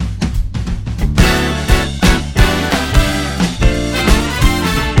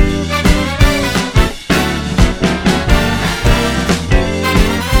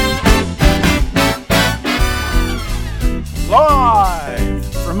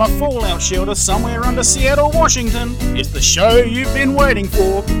from a fallout shelter somewhere under Seattle, Washington. It's the show you've been waiting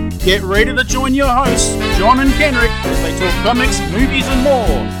for. Get ready to join your hosts, John and Kenrick, as they talk comics, movies, and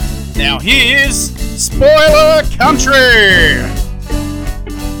more. Now here's Spoiler Country!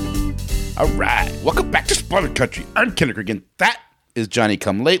 Alright, welcome back to Spoiler Country. I'm Kenrick again. That is Johnny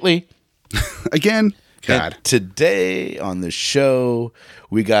Come Lately. Again? God. And today on the show,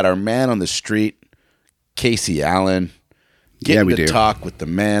 we got our man on the street, Casey Allen. Getting to talk with the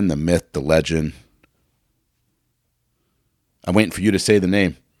man, the myth, the legend. I'm waiting for you to say the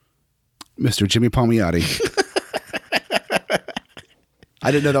name. Mr. Jimmy Palmiotti.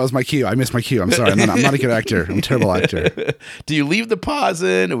 I didn't know that was my cue. I missed my cue. I'm sorry. I'm not a good actor. I'm a terrible actor. Do you leave the pause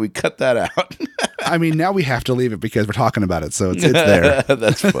in or we cut that out? I mean, now we have to leave it because we're talking about it. So it's there.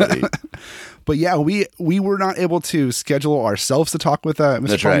 That's funny. But yeah, we were not able to schedule ourselves to talk with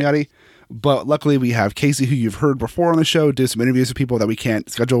Mr. Palmiotti. Right. But luckily we have Casey, who you've heard before on the show, do some interviews with people that we can't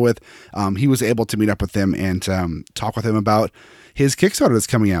schedule with. He was able to meet up with them and talk with him about his Kickstarter that's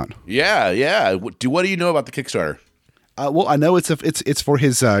coming out. Yeah. What do you know about the Kickstarter? Well, I know it's for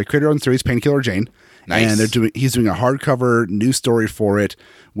his creator-owned series, Painkiller Jane. Nice. And he's doing a hardcover news story for it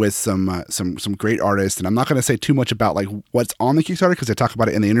with some great artists. And I'm not going to say too much about like what's on the Kickstarter because I talk about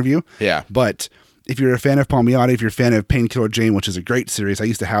it in the interview. Yeah. But if you're a fan of Palmiotti, if you're a fan of Painkiller Jane, which is a great series, I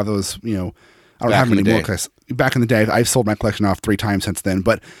used to have those, I don't have them anymore because back in the day, I've sold my collection off 3 times since then.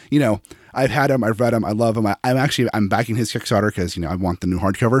 But, I've had them, I've read them, I love them. I'm backing his Kickstarter because, I want the new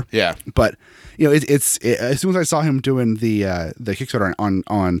hardcover. Yeah. But, it's as soon as I saw him doing the Kickstarter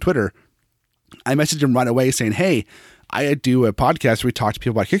on Twitter, I messaged him right away saying, hey, I do a podcast where we talk to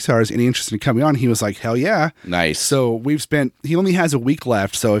people about Kickstarters. Any interested in coming on? He was like, hell yeah. Nice. So he only has a week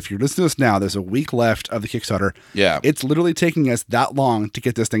left. So if you're listening to us now, there's a week left of the Kickstarter. Yeah. It's literally taking us that long to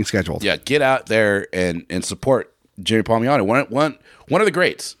get this thing scheduled. Yeah. Get out there and support Jimmy Palmiotti. One of the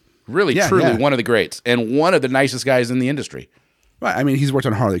greats. Really, truly one of the greats. And one of the nicest guys in the industry. Right. I mean, he's worked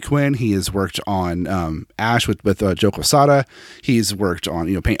on Harley Quinn. He has worked on Ash with Joe Quesada. He's worked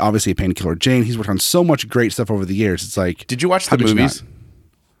on, obviously Painkiller Jane. He's worked on so much great stuff over the years. It's like, did you watch the movies?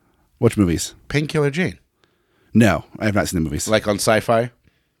 Which movies? Painkiller Jane. No, I have not seen the movies. Like on Sci-Fi?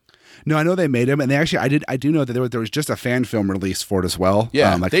 No, I know they made them, and they actually, I do know that there was just a fan film release for it as well.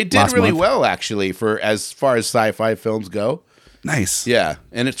 Yeah, they did really well actually for as far as sci-fi films go. Nice. Yeah,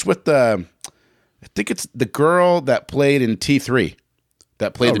 and it's with I think it's the girl that played in T3,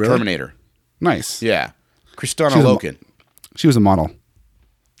 that played the really? Terminator. Nice. Yeah. Christina Loken. She was a model.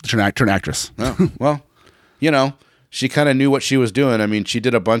 Turned actress. Oh, well, she kind of knew what she was doing. I mean, she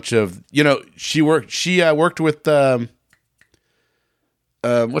did a bunch of, she worked with,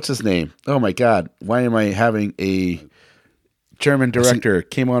 what's his name? Oh my God. Why am I having a German director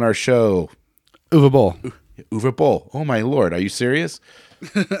came on our show? Uwe Boll. Uwe Boll. Oh my Lord. Are you serious?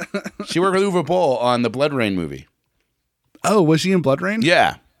 She worked with Uwe Boll on the Blood Rain movie. Oh, was she in Blood Rain?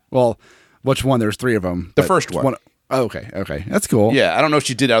 Yeah. Well, which one? There's 3 of them. The first one. Oh, okay. That's cool. Yeah, I don't know if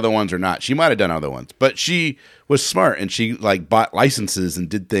she did other ones or not. She might have done other ones, but she was smart and she bought licenses and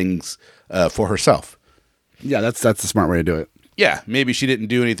did things for herself. Yeah, that's the smart way to do it. Yeah, maybe she didn't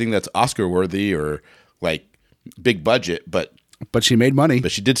do anything that's Oscar worthy or big budget, but she made money.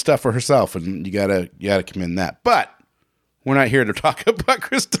 But she did stuff for herself, and you gotta commend that. But we're not here to talk about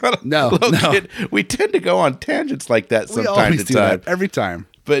Christina Loken. No. We tend to go on tangents like that sometimes. We always do that every time.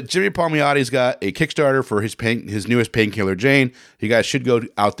 But Jimmy Palmiotti's got a Kickstarter for his newest Painkiller Jane. You guys should go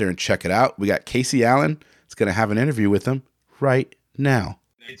out there and check it out. We got Casey Allen. It's going to have an interview with him right now.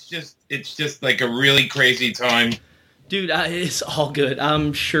 It's just like a really crazy time. Dude, it's all good.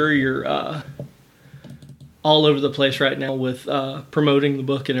 I'm sure you're all over the place right now with promoting the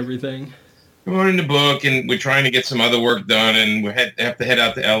book and everything. Promoting the book, and we're trying to get some other work done, and we have to head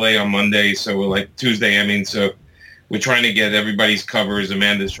out to LA on Monday, so we're Tuesday, so we're trying to get everybody's covers.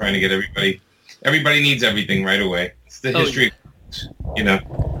 Amanda's trying to get everybody needs everything right away. It's the history,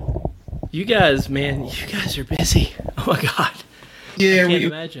 You guys, man, are busy. Oh my God. Yeah, I can't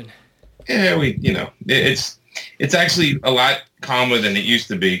imagine. Yeah, it's actually a lot calmer than it used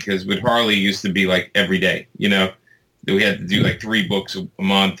to be, because with Harley, it used to be like every day, we had to do 3 books a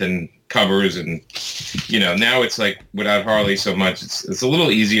month and covers, and now it's like without Harley so much, it's a little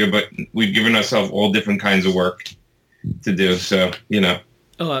easier, but we've given ourselves all different kinds of work to do, so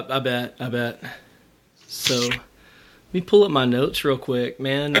Oh, I bet. So let me pull up my notes real quick,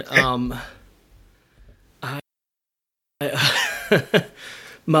 man. Okay. I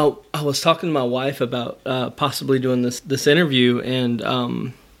was talking to my wife about possibly doing this interview,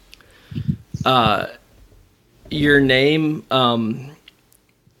 and your name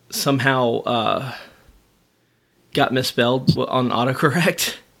somehow got misspelled on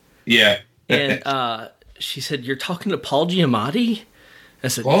autocorrect. Yeah. And she said, "You're talking to Paul Giamatti?" I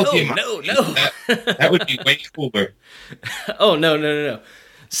said, Paul "No, Giamatti. no." That would be way cooler. Oh, no.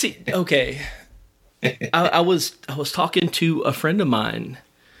 See, okay. I was talking to a friend of mine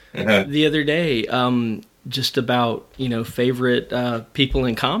the other day, just about, favorite people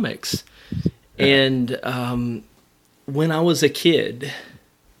in comics. And when I was a kid,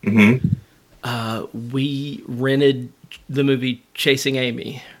 we rented the movie Chasing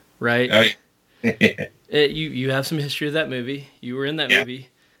Amy, right? You have some history of that movie. You were in that movie.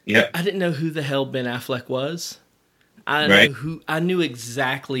 Yeah. I didn't know who the hell Ben Affleck was. I knew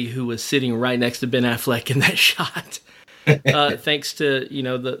exactly who was sitting right next to Ben Affleck in that shot. Thanks to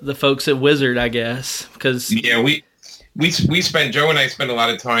the folks at Wizard, I guess. Because we spent, Joe and I spent a lot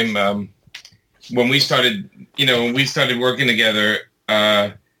of time when we started working together.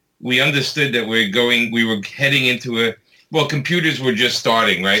 We understood that we were heading into computers were just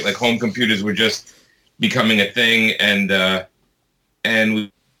starting, right? Like home computers were just becoming a thing, and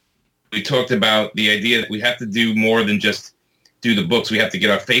we talked about the idea that we have to do more than just do the books. We have to get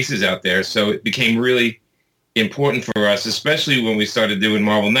our faces out there. So it became really important for us, especially when we started doing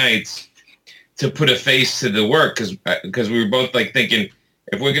Marvel Knights, to put a face to the work, because we were both like thinking,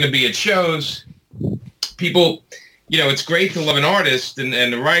 if we're going to be at shows, people, it's great to love an artist and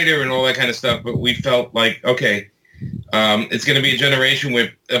the writer and all that kind of stuff, but we felt like, okay, it's going to be a generation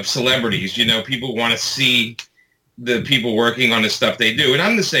of celebrities. People want to see the people working on the stuff they do. And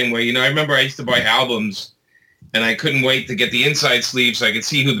I'm the same way. I remember I used to buy albums and I couldn't wait to get the inside sleeve so I could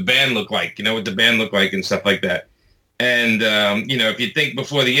see who the band looked like, what the band looked like and stuff like that. And, if you think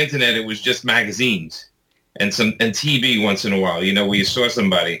before the internet, it was just magazines and TV once in a while, where you saw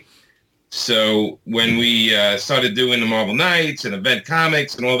somebody. So when we started doing the Marvel Knights and Event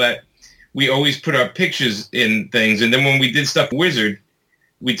Comics and all that, we always put our pictures in things. And then when we did stuff Wizard,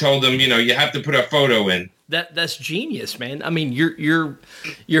 we told them, you have to put our photo in. That's genius, man. I mean, you're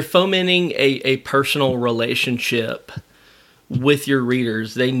fomenting a personal relationship with your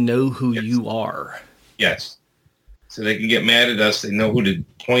readers. They know who you are. Yes. So they can get mad at us. They know who to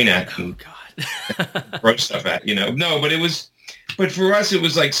point at. Oh God. Throw stuff at. No, but for us it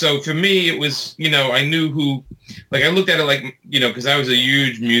was like, so for me it was, I knew who, like I looked at it like, because I was a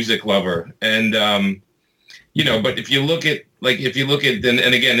huge music lover, and but if you look at then,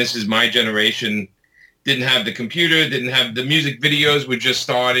 and again, this is my generation, didn't have the computer, didn't have the music videos, were just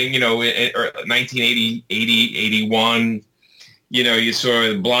starting, in 1980, 80, 81, you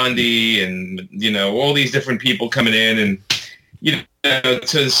saw Blondie and, all these different people coming in, and,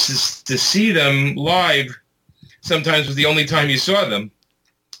 to see them live sometimes was the only time you saw them.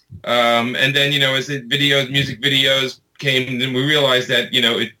 And then, as the music videos came, then we realized that,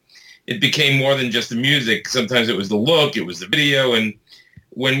 it became more than just the music. Sometimes it was the look, it was the video. And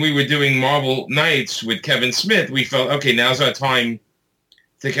when we were doing Marvel Knights with Kevin Smith, we felt, okay, now's our time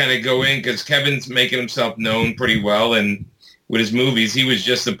to kind of go in, because Kevin's making himself known pretty well. And with his movies, he was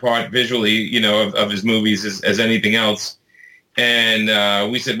just a part visually, of his movies as anything else.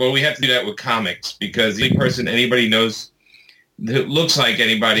 And we said, well, we have to do that with comics, because the only person anybody knows that looks like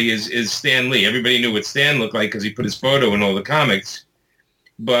anybody is Stan Lee. Everybody knew what Stan looked like because he put his photo in all the comics.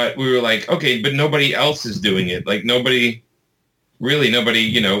 But we were like, okay, but nobody else is doing it. Like nobody,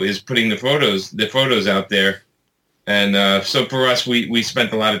 is putting the photos out there. And so for us, we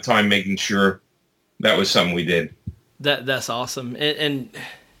spent a lot of time making sure that was something we did. That's awesome. And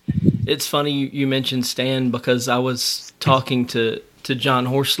it's funny you mentioned Stan, because I was talking to John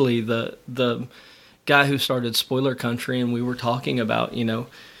Horsley, the guy who started Spoiler Country, and we were talking about,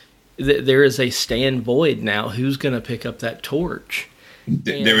 there is a Stan void now. Who's going to pick up that torch?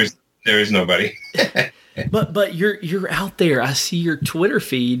 There is nobody. But you're out there. I see your Twitter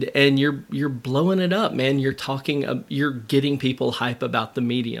feed, and you're blowing it up, man. You're getting people hype about the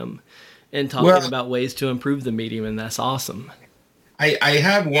medium and talking about ways to improve the medium, and that's awesome. I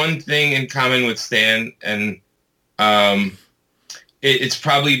have one thing in common with Stan, and it's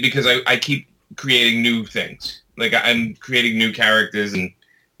probably because I keep creating new things. Like I'm creating new characters and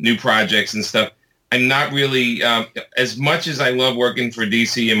new projects and stuff. I'm not really, as much as I love working for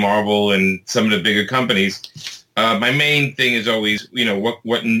DC and Marvel and some of the bigger companies, my main thing is always,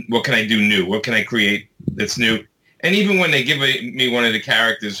 what can I do new? What can I create that's new? And even when they give me one of the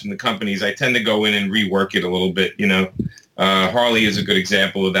characters from the companies, I tend to go in and rework it a little bit, Harley is a good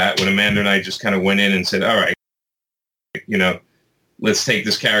example of that, when Amanda and I just kind of went in and said, all right, let's take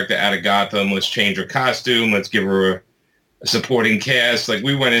this character out of Gotham. Let's change her costume. Let's give her a supporting cast. Like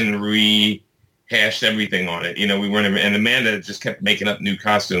we went in and rehashed everything on it. We weren't, and Amanda just kept making up new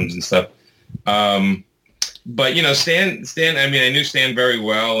costumes and stuff. But Stan. I mean, I knew Stan very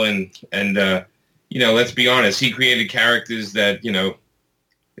well, and let's be honest, he created characters that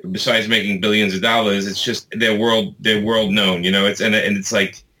besides making billions of dollars, it's just they're world known. It's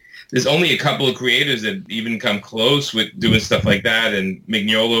like there's only a couple of creators that even come close with doing stuff like that, and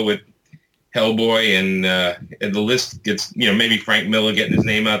Mignola with Hellboy, and the list gets maybe Frank Miller getting his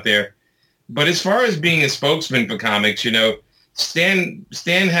name out there. But as far as being a spokesman for comics, Stan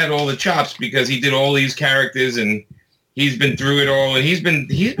had all the chops because he did all these characters and he's been through it all, and he's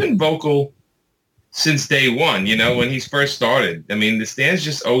been vocal since day one, when he's first started. I mean, the Stan's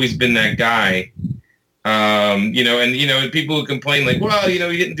just always been that guy. And people who complain like, well, he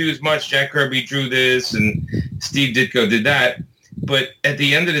didn't do as much. Jack Kirby drew this and Steve Ditko did that. But at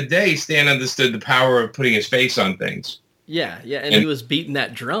the end of the day, Stan understood the power of putting his face on things. Yeah, and he was beating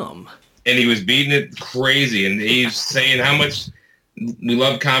that drum. And he was beating it crazy, and he's saying how much we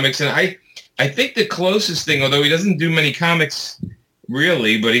love comics. And I think the closest thing, although he doesn't do many comics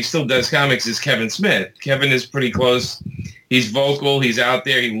really, but he still does comics, is Kevin Smith. Kevin is pretty close. He's vocal. He's out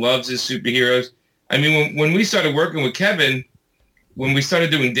there. He loves his superheroes. I mean, when we started working with Kevin, when we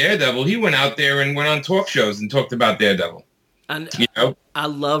started doing Daredevil, he went out there and went on talk shows and talked about Daredevil. And I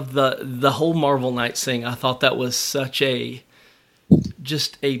love the whole Marvel Knights thing. I thought that was such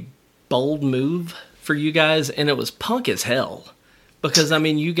just a bold move for you guys, and it was punk as hell because I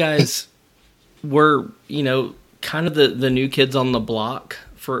mean you guys were kind of the new kids on the block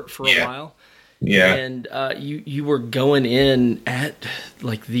for a while, and you were going in at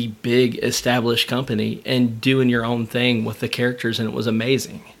like the big established company and doing your own thing with the characters, and it was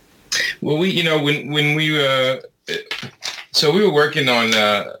amazing. Well, we when we so we were working on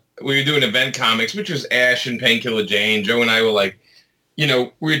we were doing event comics, which was Ash and Painkiller Jane. Joe and I were like,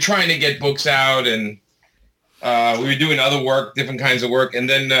 we were trying to get books out, and we were doing other work, different kinds of work. And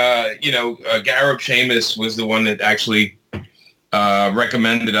then, Gareb Shamus was the one that actually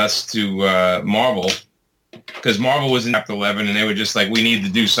recommended us to Marvel, because Marvel was in Chapter 11, and they were just like, we need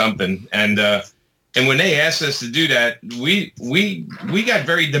to do something. And when they asked us to do that, we got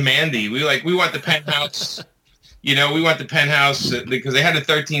very demanding. We want the penthouse. We want the penthouse because they had a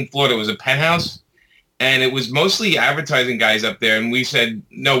 13th floor that was a penthouse. And it was mostly advertising guys up there. And we said,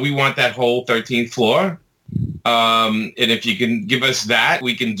 no, we want that whole 13th floor. And if you can give us that,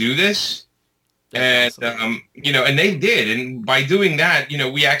 we can do this. That's awesome. And they did. And by doing that,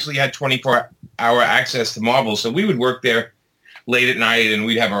 we actually had 24-hour access to Marvel. So we would work there late at night, and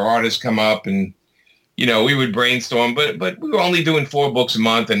we'd have our artists come up, and, we would brainstorm. But we were only doing 4 books a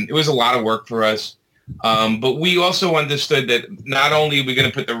month, and it was a lot of work for us. But we also understood that not only are we going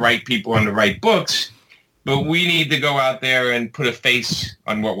to put the right people on the right books, but we need to go out there and put a face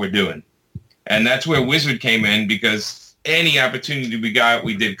on what we're doing. And that's where Wizard came in, because any opportunity we got,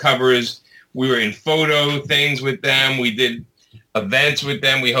 we did covers. We were in photo things with them. We did events with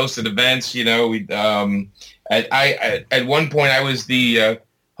them. We hosted events. At one point, I was the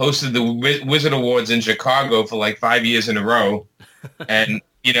host of the Wizard Awards in Chicago for like 5 years in a row. And,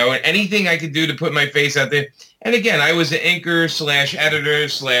 anything I could do to put my face out there. And again, I was an inker / editor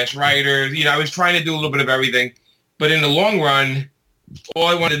 / writer. I was trying to do a little bit of everything. But in the long run, all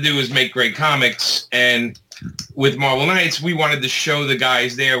I wanted to do was make great comics. And with Marvel Knights, we wanted to show the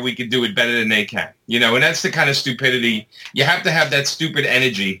guys there we could do it better than they can. And that's the kind of stupidity. You have to have that stupid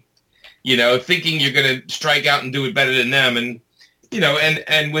energy, thinking you're going to strike out and do it better than them. And,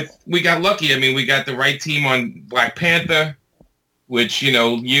 we got lucky. I mean, we got the right team on Black Panther, which,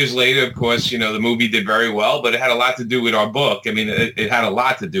 years later, of course, the movie did very well, but it had a lot to do with our book. I mean, it had a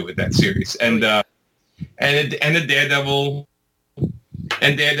lot to do with that series. And the Daredevil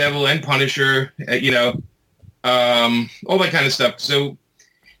and Punisher, all that kind of stuff. So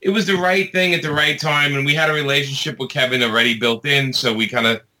it was the right thing at the right time. And we had a relationship with Kevin already built in. So we kind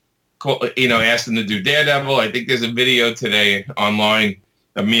of, asked him to do Daredevil. I think there's a video today online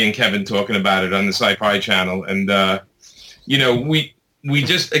of me and Kevin talking about it on the Sci-Fi channel. And, we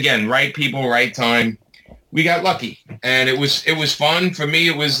just, again, right people, right time. We got lucky, and it was fun. For me,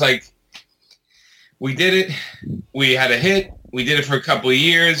 it was like, we did it. We had a hit. We did it for a couple of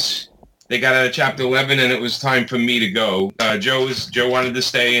years. They got out of Chapter 11, and it was time for me to go. Joe wanted to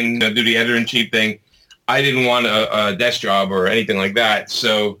stay and do the editor-in-chief thing. I didn't want a desk job or anything like that,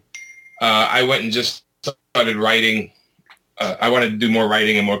 so I went and just started writing. I wanted to do more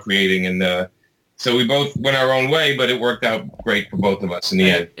writing and more creating, and so we both went our own way, but it worked out great for both of us in the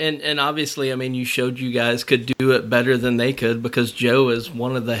end. And obviously, I mean, you showed you guys could do it better than they could, because Joe is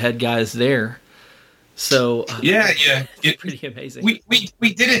one of the head guys there. So it's pretty amazing. We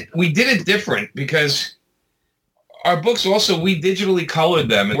did it different, because our books also, we digitally colored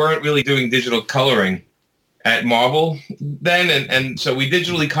them, and weren't really doing digital coloring. at Marvel then, and so we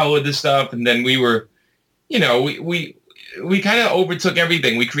digitally colored the stuff, and then we were, we kind of overtook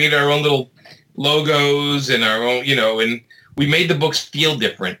everything. We created our own little logos and our own, and we made the books feel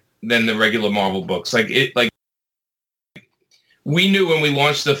different than the regular Marvel books. Like we knew when we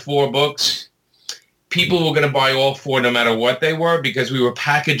launched the 4 books, people were going to buy all 4 no matter what they were, because we were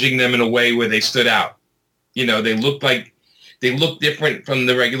packaging them in a way where they stood out. They looked different from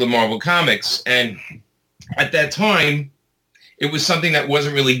the regular Marvel comics. And at that time, it was something that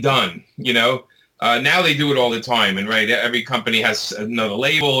wasn't really done, Now they do it all the time. And right, every company has another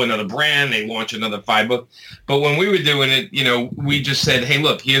label, another brand. They launch another 5 book. But when we were doing it, we just said, hey,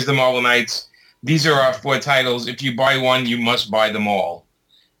 look, here's the Marvel Knights. These are our 4 titles. If you buy one, you must buy them all.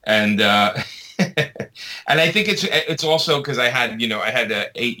 And and I think it's also because I had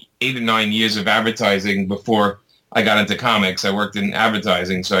 8 or 9 years of advertising before I got into comics. I worked in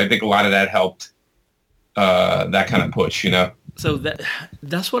advertising, so I think a lot of that helped that kind of push. So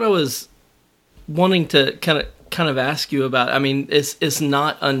that's what I was wanting to kind of ask you about. I mean, it's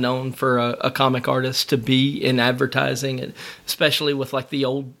not unknown for a comic artist to be in advertising, especially with like the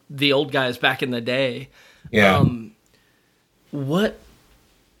old guys back in the day. Yeah. What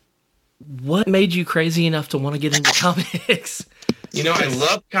made you crazy enough to want to get into comics?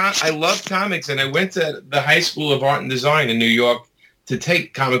 I love comics, and I went to the High School of Art and Design in New York to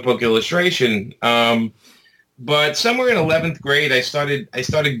take comic book illustration. But somewhere in 11th grade, I started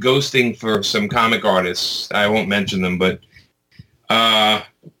ghosting for some comic artists. I won't mention them, but I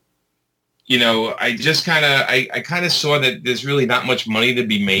just kind of saw that there's really not much money to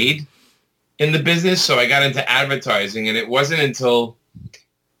be made in the business. So I got into advertising, and it wasn't until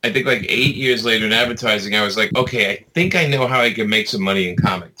I think like 8 years later in advertising, I was like, okay, I think I know how I can make some money in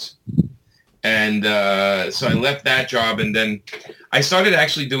comics. And so I left that job, and then I started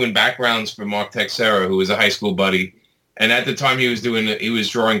actually doing backgrounds for Mark Texera, who was a high school buddy. And at the time he was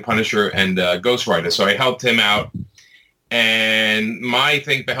drawing Punisher and Ghost Rider. So I helped him out. And my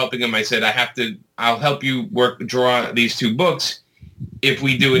thing for helping him, I said, I'll help you draw these 2 books if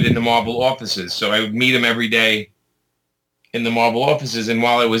we do it in the Marvel offices. So I would meet him every day in the Marvel offices, and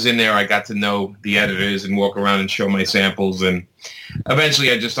while I was in there, I got to know the editors and walk around and show my samples, and eventually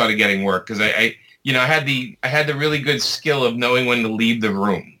I just started getting work because I had the really good skill of knowing when to leave the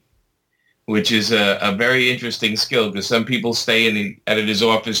room, which is a very interesting skill because some people stay in the editor's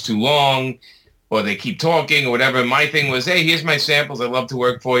office too long, or they keep talking or whatever. My thing was, hey, here's my samples. I'd love to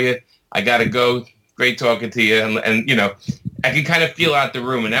work for you. I got to go. Great talking to you, and I can kind of feel out the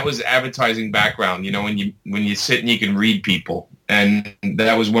room, and that was advertising background. When you sit and you can read people, and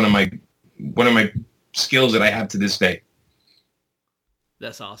that was one of my skills that I have to this day.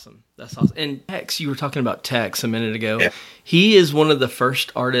 That's awesome. And Tex, you were talking about Tex a minute ago. Yeah. He is one of the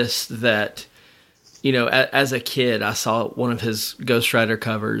first artists that, as a kid, I saw one of his Ghost Rider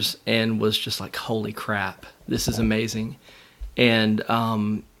covers and was just like, holy crap, this is amazing. And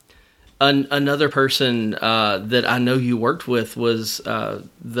another person that I know you worked with was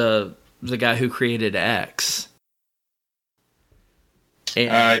the guy who created X.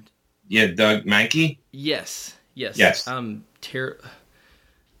 And Doug Mankey. Yes. I'm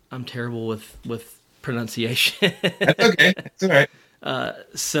terrible with pronunciation. That's okay. That's all right. Doug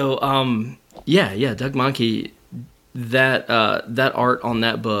Mankey. That art on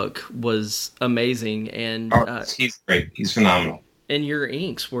that book was amazing, and he's great. He's phenomenal. And your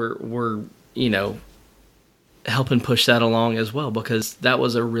inks were helping push that along as well, because that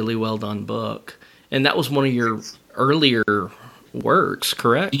was a really well done book, and that was one of your earlier works,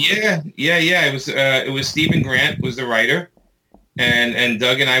 correct? Yeah. It was Stephen Grant was the writer, and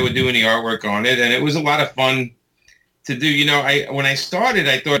Doug and I were doing the artwork on it, and it was a lot of fun to do. When I started,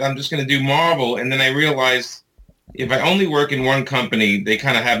 I thought I'm just going to do Marvel, and then I realized if I only work in one company, they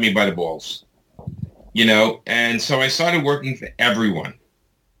kind of have me by the balls. And so I started working for everyone.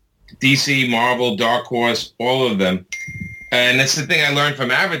 DC, Marvel, Dark Horse, all of them. And that's the thing I learned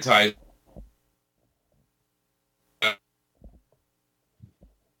from advertising.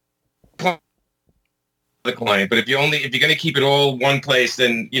 The client, but if you're going to keep it all one place,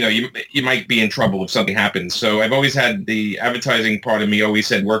 then you might be in trouble if something happens. So I've always had the advertising part of me always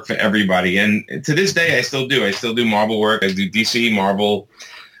said work for everybody, and to this day I still do. I still do Marvel work. I do DC, Marvel,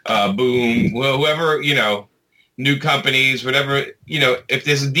 Boom, whoever, new companies, whatever, if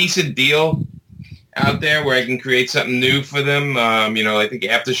there's a decent deal out there where I can create something new for them, I think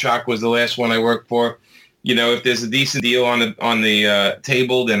Aftershock was the last one I worked for. If there's a decent deal on the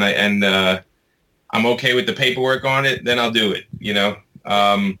table, then I'm okay with the paperwork on it, then I'll do it,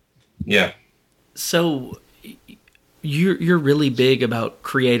 yeah. So you're really big about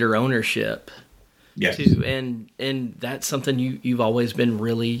creator ownership. Yes. too, and that's something you've always been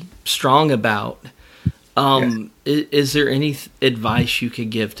really strong about. Yes. Is there any advice you could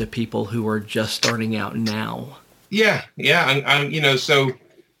give to people who are just starting out now? Yeah. I'm so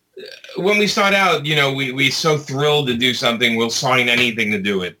when we start out, we're so thrilled to do something, we'll sign anything to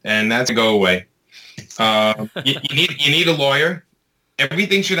do it, and that's go away. You need a lawyer.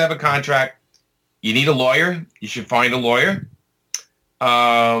 Everything should have a contract. You need a lawyer. You should find a lawyer.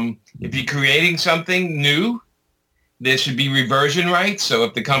 If you're creating something new, there should be reversion rights. So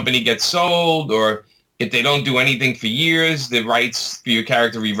if the company gets sold or if they don't do anything for years, the rights for your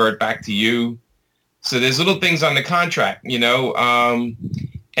character revert back to you. So there's little things on the contract,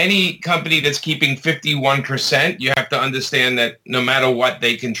 Any company that's keeping 51%, you have to understand that no matter what,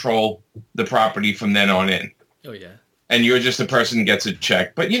 they control the property from then on in. Oh, yeah. And you're just a person who gets a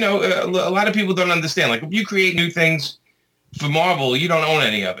check. But, a lot of people don't understand. Like, if you create new things for Marvel, you don't own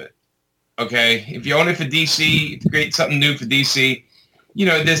any of it. Okay? If you own it for DC, if you create something new for DC,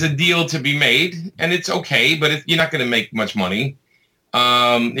 there's a deal to be made, and it's okay, but you're not going to make much money.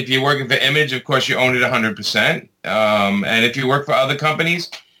 If you're working for Image, of course, you own it 100%. And if you work for other companies,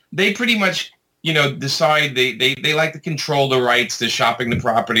 they pretty much, decide they like to control the rights to shopping the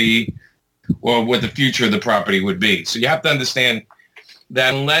property or what the future of the property would be. So you have to understand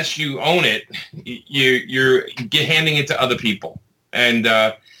that unless you own it, you're handing it to other people. And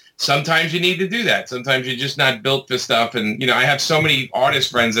sometimes you need to do that. Sometimes you're just not built for stuff. And, I have so many artist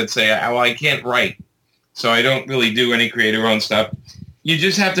friends that say, well, I can't write, so I don't really do any creator-owned stuff. You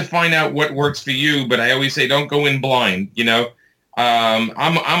just have to find out what works for you. But I always say, don't go in blind.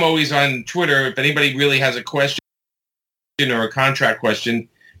 I'm always on Twitter. If anybody really has a question or a contract question,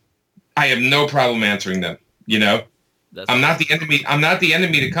 I have no problem answering them. I'm not the enemy. I'm not the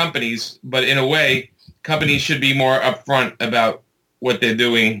enemy to companies, but in a way, companies should be more upfront about what they're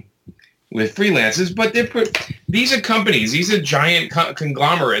doing with freelancers. But these are companies. These are giant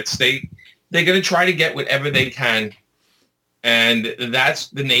conglomerates. They're going to try to get whatever they can. And that's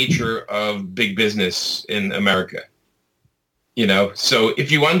the nature of big business in America. So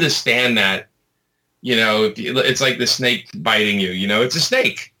if you understand that, it's like the snake biting you, it's a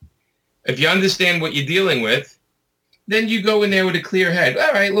snake. If you understand what you're dealing with, then you go in there with a clear head.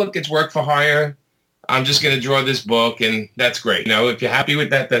 All right, look, it's work for hire. I'm just going to draw this book, and that's great. If you're happy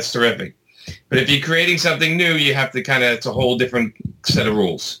with that, that's terrific. But if you're creating something new, you have to it's a whole different set of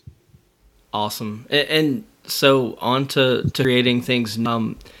rules. Awesome. And so on to creating things.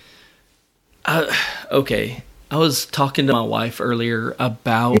 Okay. I was talking to my wife earlier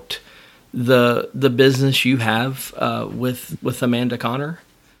about the business you have with Amanda Connor,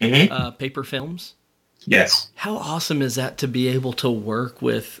 Paper Films. Yes. How awesome is that to be able to work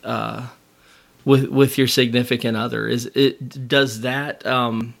with your significant other? Is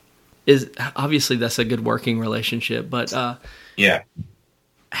obviously that's a good working relationship, but yeah.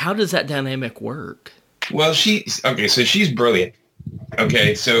 How does that dynamic work? Well, so she's brilliant.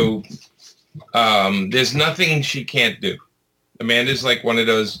 Okay, so there's nothing she can't do. Amanda's like one of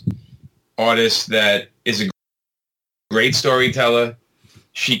those artists that is a great storyteller.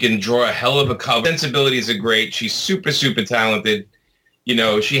 She can draw a hell of a cover. Sensibilities are great. She's super, super talented.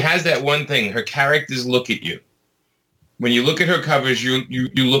 She has that one thing. Her characters look at you. When you look at her covers, you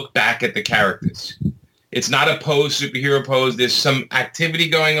look back at the characters. It's not a pose, superhero pose. There's some activity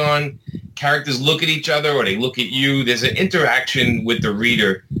going on. Characters look at each other or they look at you. There's an interaction with the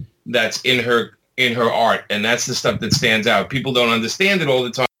reader that's in her art, and that's the stuff that stands out. People don't understand it all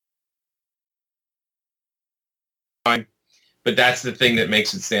the time, but that's the thing that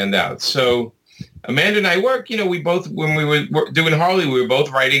makes it stand out. So Amanda and I work, we both, when we were doing Harley, we were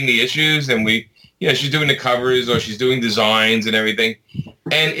both writing the issues, and she's doing the covers or she's doing designs and everything.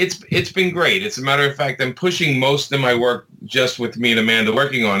 And it's been great. As a matter of fact, I'm pushing most of my work just with me and Amanda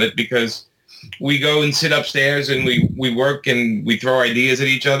working on it, because we go and sit upstairs and we work and we throw ideas at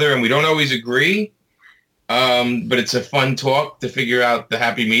each other, and we don't always agree. But it's a fun talk to figure out the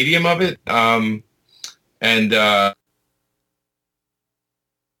happy medium of it.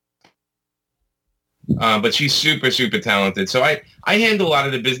 But she's super, super talented. So I handle a lot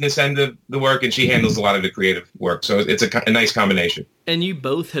of the business end of the work, and she handles a lot of the creative work. So it's a nice combination. And you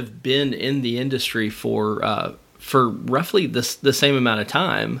both have been in the industry for roughly the same amount of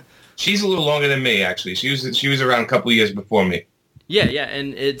time. She's a little longer than me, actually. She was around a couple of years before me. Yeah,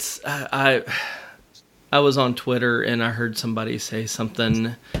 and it's I was on Twitter and I heard somebody say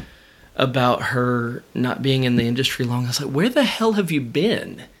something about her not being in the industry long. I was like, where the hell have you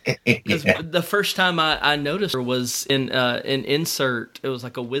been? Because the first time I noticed her was in an insert. It was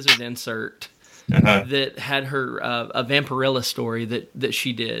like a Wizard insert that had her a Vampirella story that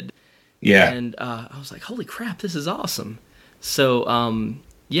she did. Yeah. And I was like, holy crap, this is awesome. So,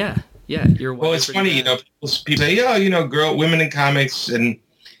 yeah, you're well, it's funny, people say, women in comics, and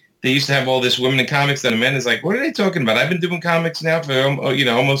they used to have all this women in comics, and the men is like, what are they talking about? I've been doing comics now for,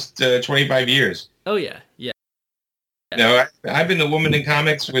 almost 25 years. Oh, yeah. I've been the woman in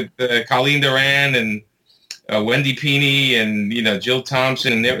comics with Colleen Duran and Wendy Peeney and, Jill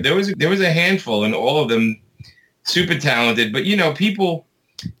Thompson. And there was a handful, and all of them super talented. But, people,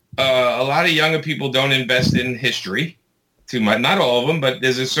 a lot of younger people don't invest in history too much. Not all of them, but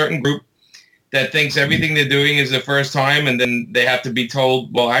there's a certain group that thinks everything they're doing is the first time, and then they have to be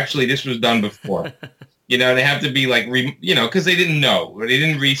told, well, actually, this was done before. They have to be like, because they didn't know, or they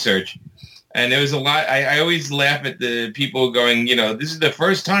didn't research. And there was a lot, I always laugh at the people going, this is the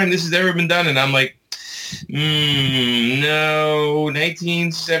first time this has ever been done. And I'm like, no,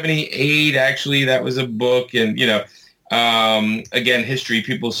 1978, actually, that was a book. And, again, history,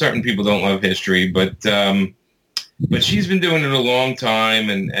 certain people don't love history, but she's been doing it a long time,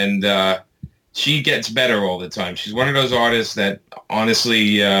 and she gets better all the time. She's one of those artists that,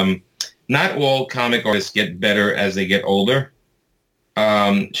 honestly, not all comic artists get better as they get older.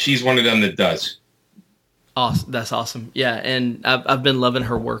 She's one of them that does. Awesome. That's awesome. Yeah, and I've been loving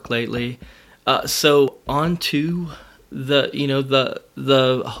her work lately. So on to the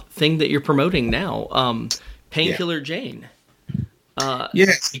thing that you're promoting now, Painkiller Jane.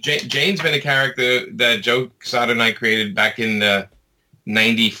 Jane's been a character that Joe Quesada and I created back in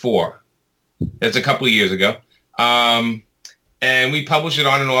 94. That's a couple of years ago. And we published it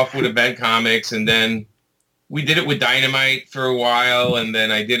on and off with Event Comics, and then we did it with Dynamite for a while, and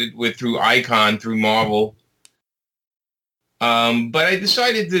then I did it through Icon, through Marvel. But I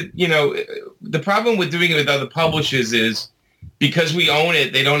decided that, the problem with doing it with other publishers is because we own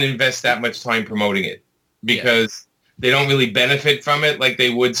it, they don't invest that much time promoting it because they don't really benefit from it like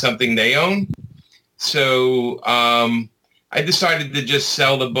they would something they own. So I decided to just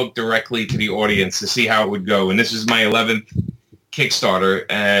sell the book directly to the audience to see how it would go. And this is my 11th Kickstarter.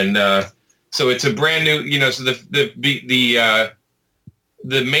 And so it's a brand new, so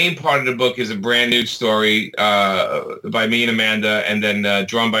the main part of the book is a brand new story by me and Amanda, and then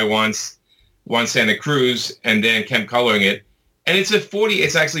drawn by Juan Santa Cruz, and Dan Kemp coloring it. And it's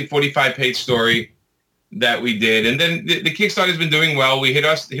it's actually a 45-page story that we did. And then the Kickstarter's been doing well. We hit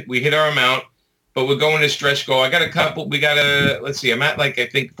our amount, but we're going to stretch goal. I got a couple. Let's see. I'm at I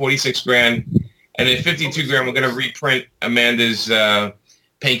think 46 grand, and at 52 grand, we're going to reprint Amanda's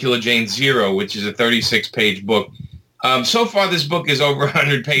Painkiller Jane Zero, which is a 36-page book. So far, this book is over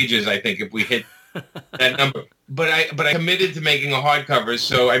 100 pages, I think, if we hit that number. But I committed to making a hardcover,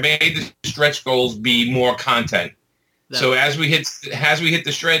 so I made the stretch goals be more content. So as we hit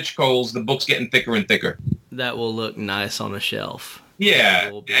the stretch goals, the book's getting thicker and thicker. That will look nice on a shelf.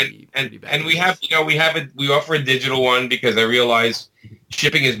 Yeah, and we offer a digital one because I realize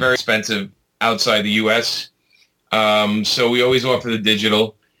shipping is very expensive outside the U.S. So we always offer the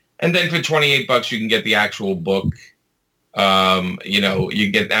digital, and then for $28 you can get the actual book.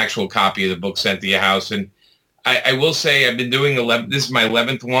 You get an actual copy of the book sent to your house. And I will say I've been doing this is my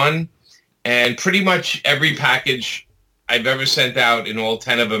 11th one, and pretty much every package I've ever sent out in all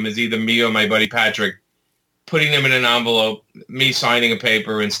 10 of them is either me or my buddy Patrick putting them in an envelope, me signing a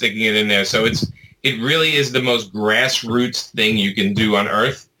paper and sticking it in there. So it really is the most grassroots thing you can do on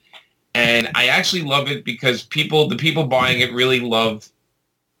earth. And I actually love it because the people buying it really love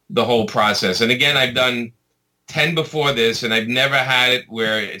the whole process. And again, I've done 10 before this, and I've never had it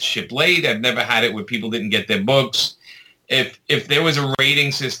where it's shipped late. I've never had it where people didn't get their books. If there was a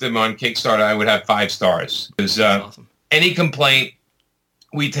rating system on Kickstarter, I would have 5 stars. Because awesome. Any complaint,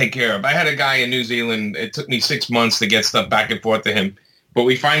 we take care of. I had a guy in New Zealand. It took me 6 months to get stuff back and forth to him, but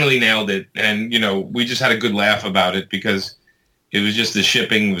we finally nailed it. And, we just had a good laugh about it because it was just the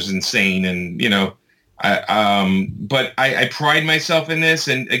shipping was insane. And, but I pride myself in this.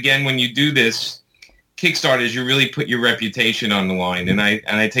 And again, when you do this, Kickstarters, you really put your reputation on the line, and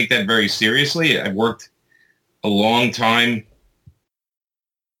I take that very seriously. I've worked a long time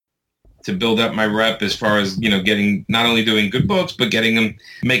to build up my rep as far as getting, not only doing good books, but getting them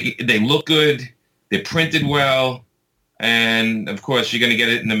they look good, they're printed well, and of course you're going to get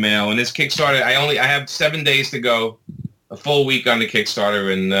it in the mail. And this Kickstarter, I have 7 days to go, a full week on the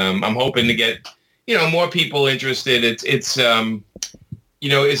Kickstarter, and I'm hoping to get more people interested. It's a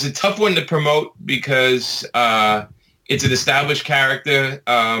tough one to promote because it's an established character.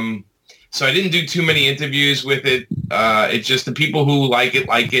 So I didn't do too many interviews with it. It's just the people who like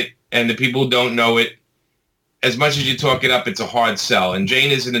it, and the people who don't know it. As much as you talk it up, it's a hard sell. And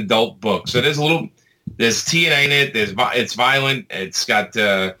Jane is an adult book, so there's TNA in it. It's violent. It's got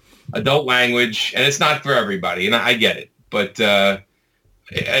adult language, and it's not for everybody, and I get it. But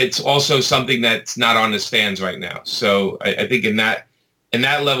it's also something that's not on the stands right now. So I think in that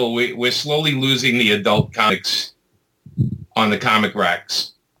level, we're slowly losing the adult comics on the comic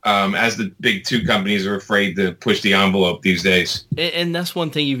racks, as the big two companies are afraid to push the envelope these days. And that's one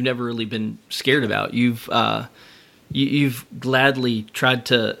thing you've never really been scared about. You've gladly tried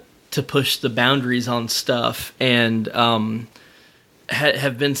to push the boundaries on stuff and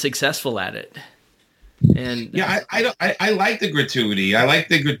have been successful at it. And yeah, I like the gratuity. I like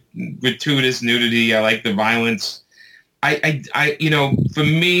the gratuitous nudity. I like the violence. I for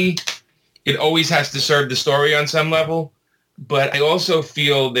me, it always has to serve the story on some level. But I also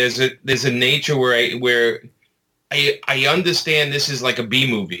feel there's a nature where I understand this is like a B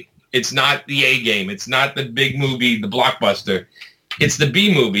movie. It's not the A game. It's not the big movie, the blockbuster. It's the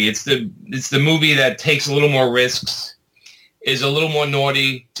B movie. It's the movie that takes a little more risks, is a little more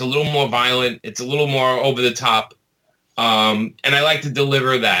naughty, it's a little more violent, it's a little more over the top, and I like to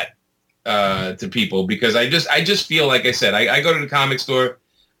deliver that to people because I just feel, like I said, I go to the comic store,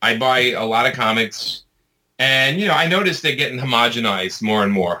 I buy a lot of comics, and I notice they're getting homogenized more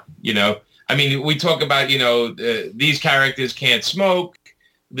and more. I mean, we talk about these characters can't smoke,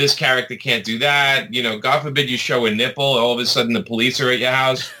 this character can't do that. God forbid you show a nipple, all of a sudden the police are at your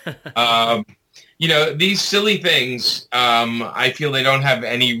house. These silly things, I feel they don't have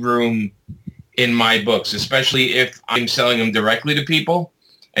any room in my books, especially if I'm selling them directly to people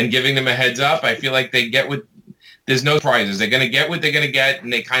and giving them a heads up. I feel like there's no prizes. They're going to get what they're going to get,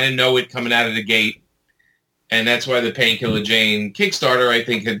 and they kind of know it coming out of the gate. And that's why the Painkiller Jane Kickstarter, I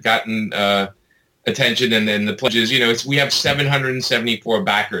think, had gotten attention, and then the pledges. We have 774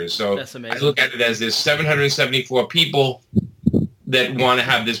 backers. So that's amazing. I look at it as there's 774 people that want to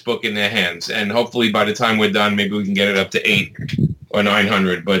have this book in their hands, and hopefully by the time we're done, maybe we can get it up to 800 or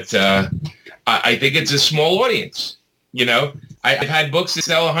 900. But I think it's a small audience. I've had books that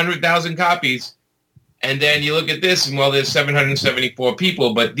sell 100,000 copies, and then you look at this, and there's 774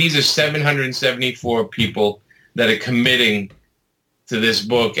 people, but these are 774 people that are committing to this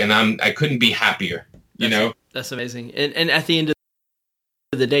book, and I couldn't be happier. That's amazing. And at the end of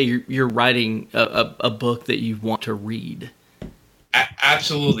the day, you're writing a book that you want to read.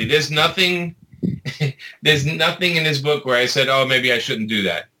 Absolutely. There's nothing in this book where I said, oh, maybe I shouldn't do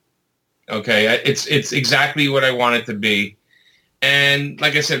that. Okay. It's exactly what I want it to be. And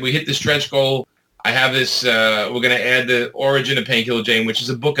like I said, we hit the stretch goal. I have this, we're going to add the origin of Painkiller Jane, which is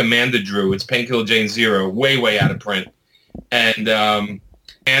a book Amanda drew. It's Painkiller Jane 0, way out of print. And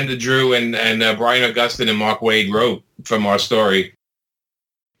Amanda drew and Brian Augustin and Mark Waid wrote from our story.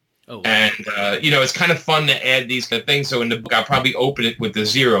 Oh, wow. And, it's kind of fun to add these kind of things. So in the book, I'll probably open it with the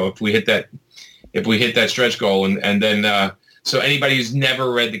 0 if we hit that stretch goal. And then, so anybody who's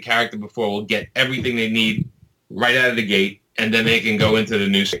never read the character before will get everything they need right out of the gate. And then they can go into the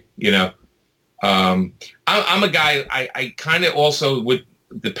new, I'm a guy, I kind of also, with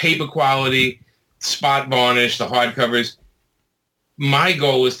the paper quality, spot varnish, the hardcovers, my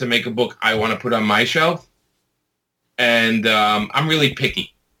goal is to make a book I want to put on my shelf. And I'm really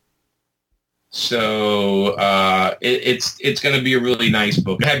picky. So it's going to be a really nice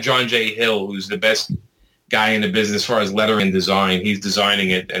book. I have John J. Hill, who's the best guy in the business as far as lettering and design. He's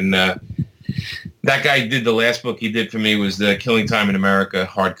designing it. And that guy did the last book he did for me was the Killing Time in America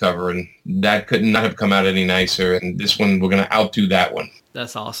hardcover. And that could not have come out any nicer. And this one, we're going to outdo that one.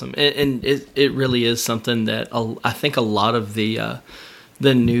 That's awesome. And it really is something that I think a lot of the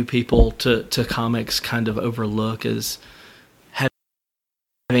new people to comics kind of overlook is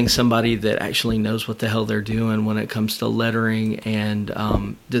having somebody that actually knows what the hell they're doing when it comes to lettering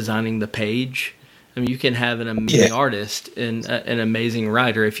and designing the page. I mean, you can have an amazing artist and an amazing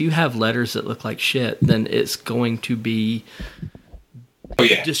writer. If you have letters that look like shit, then it's going to be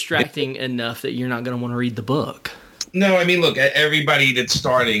distracting enough that you're not going to want to read the book. No, I mean, look, everybody that's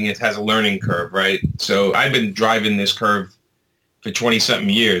starting, it has a learning curve, right? So I've been driving this curve for 20-something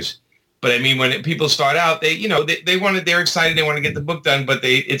years. But I mean, when people start out, they're excited, they want to get the book done, but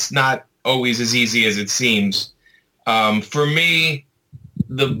it's not always as easy as it seems. For me,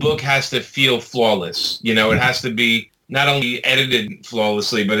 the book has to feel flawless. It has to be not only edited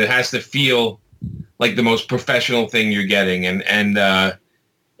flawlessly, but it has to feel like the most professional thing you're getting. And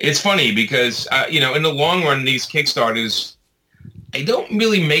it's funny because, in the long run, these Kickstarters, I don't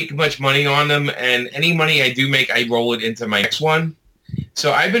really make much money on them. And any money I do make, I roll it into my next one.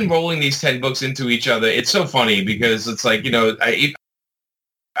 So I've been rolling these 10 books into each other. It's so funny because it's like, I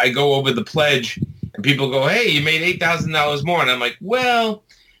go over the pledge and people go, hey, you made $8,000 more. And I'm like, well,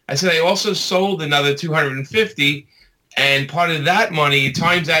 I said, I also sold another 250 And part of that money,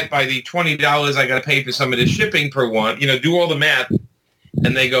 times that by the $20 I got to pay for some of the shipping per one, do all the math.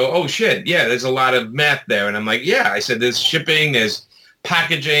 And they go, oh, shit, yeah, there's a lot of math there. And I'm like, yeah. I said, there's shipping, there's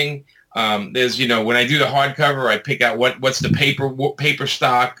packaging. There's, when I do the hardcover, I pick out what's the paper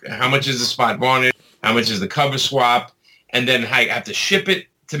stock, how much is the spot varnish, how much is the cover swap, and then I have to ship it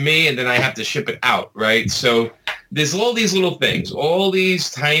to me, and then I have to ship it out, right? So there's all these little things, all these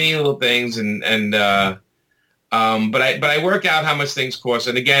tiny little things, but I work out how much things cost.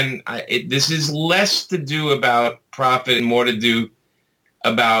 And again, this is less to do about profit and more to do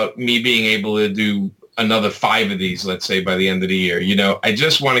about me being able to do another 5 of these, let's say, by the end of the year. I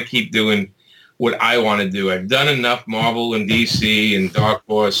just want to keep doing what I want to do. I've done enough Marvel and DC and Dark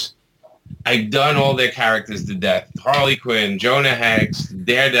Horse. I've done all their characters to death. Harley Quinn, Jonah Hex,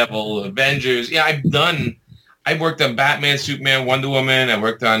 Daredevil, Avengers. Yeah, I've worked on Batman, Superman, Wonder Woman. I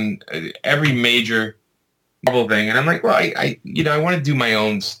worked on every major Marvel thing. And I'm like, well, I want to do my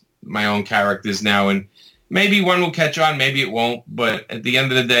own characters now. And maybe one will catch on, maybe it won't. But at the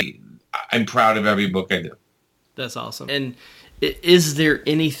end of the day, I'm proud of every book I do. That's awesome. And is there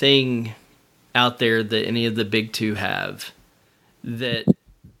anything out there that any of the big two have that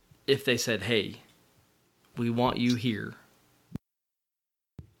if they said, hey, we want you here,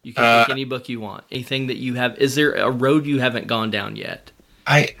 you can pick any book you want, anything that you have, is there a road you haven't gone down yet?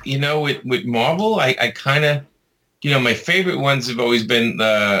 With Marvel, I kind of, my favorite ones have always been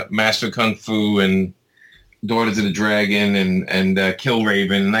Master Kung Fu and Daughters of the Dragon and Kill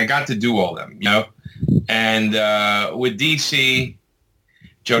Raven, and I got to do all them, And with DC,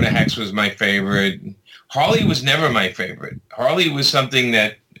 Jonah Hex was my favorite. Harley was never my favorite. Harley was something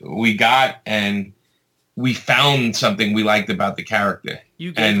that we got, and we found something we liked about the character.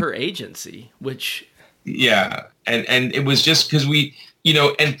 You gave her agency, which... Yeah, and it was just because we,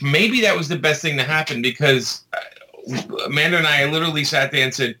 and maybe that was the best thing to happen, because Amanda and I literally sat there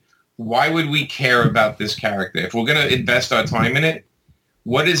and said, why would we care about this character? If we're going to invest our time in it,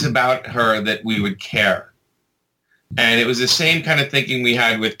 what is about her that we would care? And it was the same kind of thinking we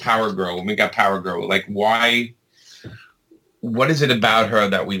had with Power Girl when we got Power Girl. Like, why? What is it about her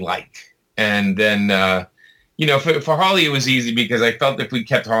that we like? And then, for Harley, it was easy because I felt if we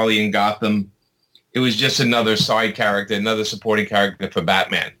kept Harley in Gotham, it was just another side character, another supporting character for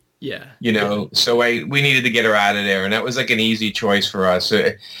Batman. Yeah. So we needed to get her out of there, and that was like an easy choice for us.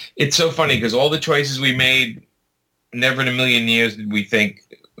 It's so funny because all the choices we made, never in a million years did we think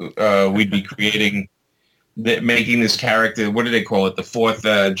we'd be making this character. What do they call it? The fourth.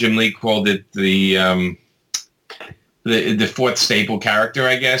 Jim Lee called it the fourth staple character,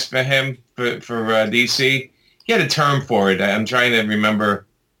 I guess, for him for DC. He had a term for it. I'm trying to remember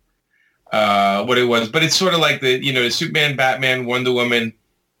what it was, but it's sort of like the Superman, Batman, Wonder Woman.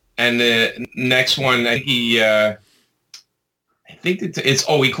 And the next one, he called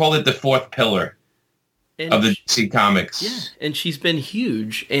it the fourth pillar of the DC Comics. Yeah, and she's been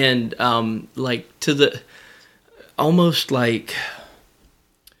huge, and almost like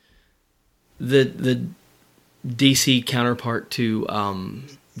the DC counterpart to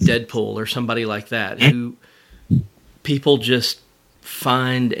Deadpool or somebody like that, who people just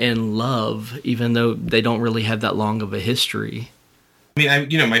find and love, even though they don't really have that long of a history. I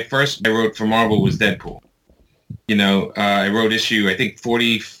mean, my first I wrote for Marvel was Deadpool. I wrote issue, I think,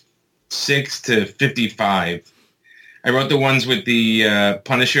 46 to 55. I wrote the ones with the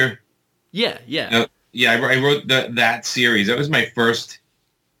Punisher. Yeah. I wrote that series. That was my first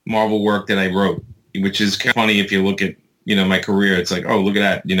Marvel work that I wrote, which is kind of funny if you look at, my career. It's like, oh, look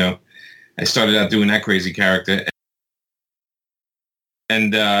at that. I started out doing that crazy character.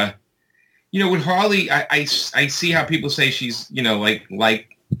 And, with Harley, I see how people say she's,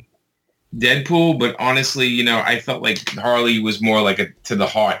 like Deadpool, but honestly, I felt like Harley was more like a to the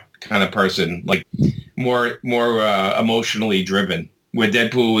heart kind of person, like more emotionally driven, where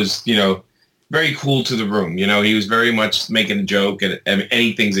Deadpool was, very cool to the room. He was very much making a joke at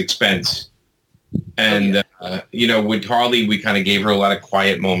anything's expense. And, with Harley, we kind of gave her a lot of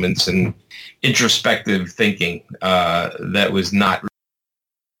quiet moments and introspective thinking that was not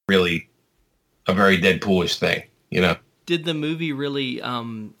really a very Deadpoolish thing, Did the movie really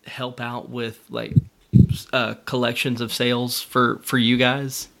help out with collections of sales for you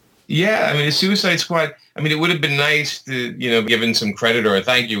guys? Yeah, the Suicide Squad. It would have been nice to given some credit or a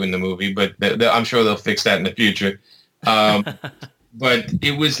thank you in the movie, but I'm sure they'll fix that in the future. But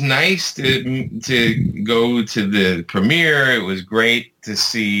it was nice to go to the premiere. It was great to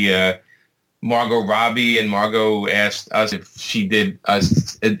see Margot Robbie, and Margot asked us if she did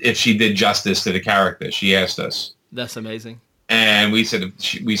justice to the character. She asked us. That's amazing. And we said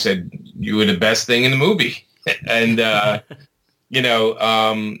you were the best thing in the movie. And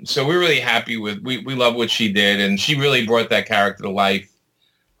so we're really happy with we love what she did, and she really brought that character to life.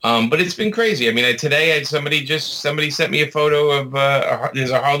 But it's been crazy. I mean, today somebody sent me a photo of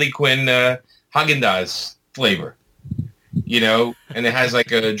there's a Harley Quinn Haagen-Dazs flavor, and it has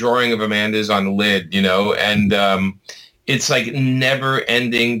like a drawing of Amanda's on the lid, and it's like never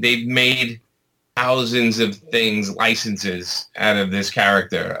ending. They've made thousands of licenses out of this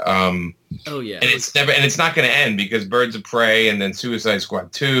character. Oh yeah, and it's not going to end, because Birds of Prey and then Suicide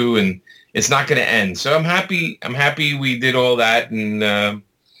Squad 2, and it's not going to end. So I'm happy we did all that, and and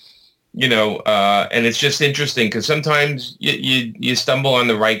it's just interesting because sometimes you stumble on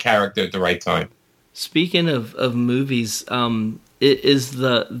the right character at the right time. Speaking of movies, is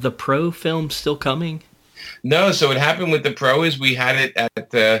the Pro film still coming? No, so what happened with the Pro is we had it at in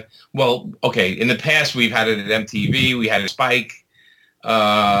the past we've had it at MTV, we had it at Spike.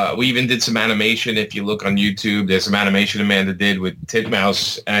 We even did some animation. If you look on YouTube, there's some animation Amanda did with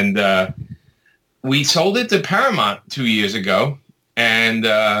Titmouse, and we sold it to Paramount 2 years ago, and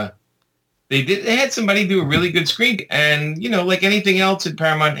they had somebody do a really good screen, and like anything else at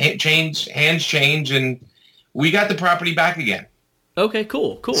Paramount, hands change, and we got the property back again. Okay,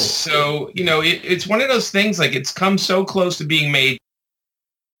 cool. So it's one of those things, like, it's come so close to being made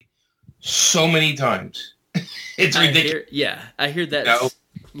so many times. It's ridiculous. I hear that.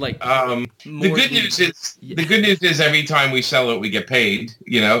 Like, the good news is every time we sell it, we get paid.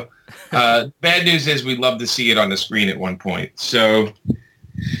 Bad news is we'd love to see it on the screen at one point. So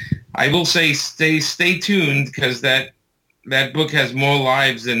I will say, stay tuned, because that book has more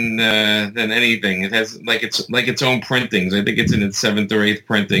lives than anything. It has its own printings. I think it's in its 7th or 8th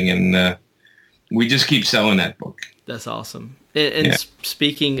printing, and we just keep selling that book. That's awesome. And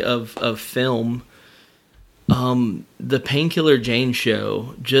speaking of film, the Painkiller Jane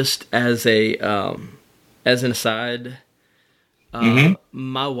show, just as an aside,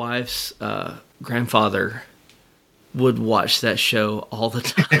 my wife's grandfather would watch that show all the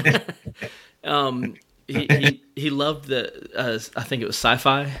time. He loved the I think it was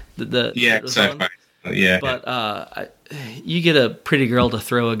sci-fi. Sci-fi. Yeah. But you get a pretty girl to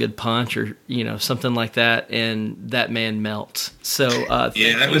throw a good punch, or something like that, and that man melts. So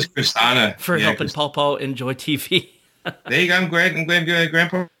that was Christina for helping Paw enjoy TV. There you go. I'm glad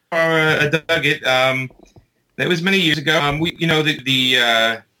Grandpa dug it. That was many years ago.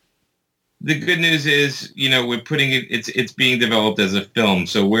 The good news is, we're putting it. It's being developed as a film.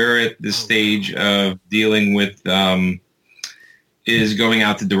 So we're at the stage of dealing with is going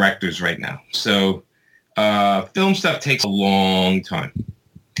out to directors right now. So film stuff takes a long time.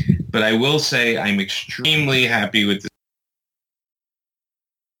 But I will say I'm extremely happy with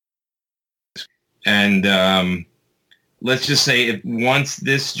this. And let's just say, if once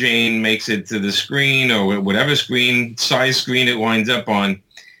this Jane makes it to the screen, or whatever size screen it winds up on,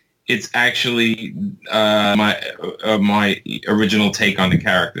 it's actually my original take on the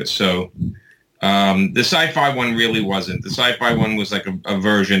character. So the sci-fi one really wasn't. The sci-fi one was like a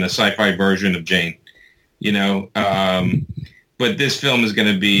sci-fi version of Jane, But this film is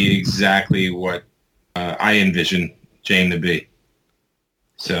going to be exactly what I envision Jane to be.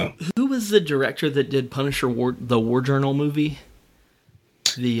 So, who was the director that did Punisher the War Journal movie?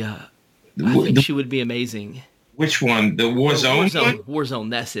 I think she would be amazing. Which one? The Warzone one?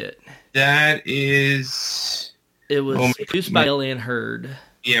 Warzone, that's it. That is... It was produced by Gail Ann Hurd.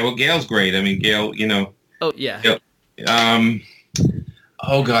 Yeah, well, Gail's great. I mean, Gail, Oh, yeah. Gail,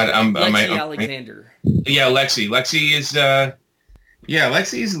 oh, God. Lexi Alexander. Yeah, Lexi. Lexi is...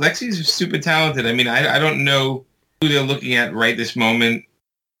 Lexi's super talented. I mean, I don't know who they're looking at right this moment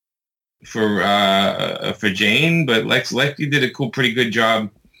for Jane, but Lexi did a pretty good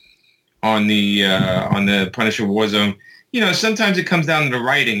job on the Punisher Warzone. Sometimes it comes down to the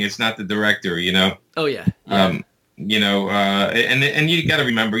writing. It's not the director, Oh, yeah. And you got to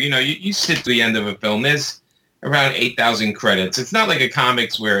remember, you sit to the end of a film, there's around 8,000 credits. It's not like a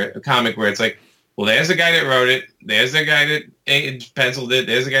comic where it's like, well, there's the guy that wrote it, there's the guy that penciled it,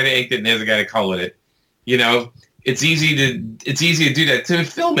 there's the guy that inked it, and there's the guy that colored it. It's easy to do that. To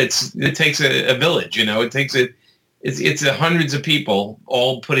film, it takes a village. It's hundreds of people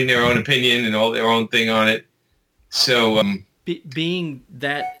all putting their own opinion and all their own thing on it. So being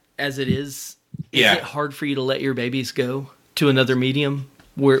that as it is it hard for you to let your babies go to another medium?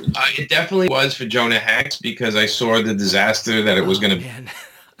 Where it definitely was for Jonah Hex, because I saw the disaster that it was going to be.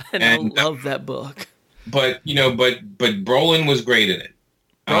 And I love that book. But Brolin was great in it.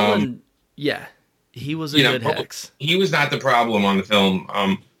 Brolin, he was a good Hex. He was not the problem on the film.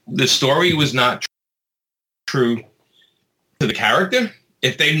 The story was not true to the character.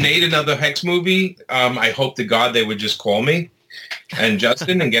 if they made another Hex movie, I hope to God they would just call me and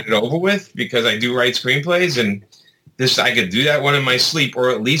Justin and get it over with, because I do write screenplays, and this I could do that one in my sleep, or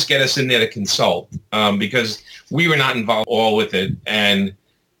at least get us in there to consult, because we were not involved all with it, and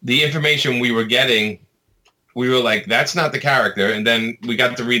the information we were getting, we were like, that's not the character, and then we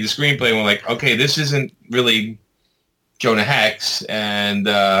got to read the screenplay and we're like, okay, this isn't really Jonah Hex, and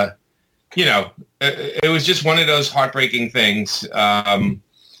it was just one of those heartbreaking things.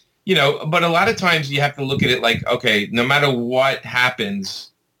 But a lot of times you have to look at it like, okay, no matter what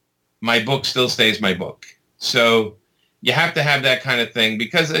happens, my book still stays my book. So you have to have that kind of thing,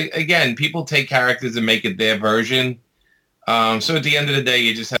 because, again, people take characters and make it their version. So at the end of the day,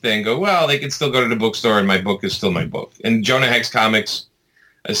 you just have to then go, well, they can still go to the bookstore and my book is still my book. And Jonah Hex comics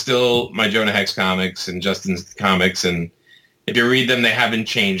are still my Jonah Hex comics and Justin's comics. And if you read them, they haven't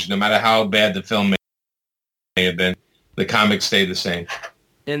changed. No matter how bad the film may have been, the comics stay the same.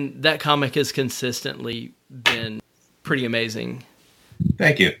 And that comic has consistently been pretty amazing.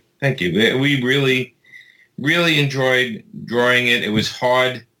 Thank you. We really, really enjoyed drawing it. It was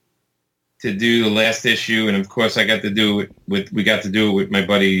hard to do the last issue, and of course I got to do it with my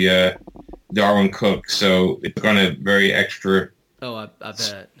buddy Darwin Cook. So it's on a very extra I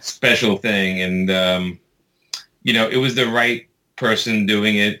bet. Special thing, and it was the right person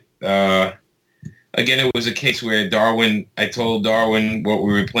doing it. Again, it was a case where I told Darwin what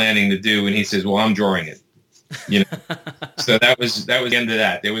we were planning to do, and he says, well, I'm drawing it. So that was the end of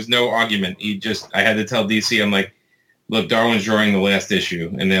that. There was no argument. I had to tell DC, I'm like, look, Darwin's drawing the last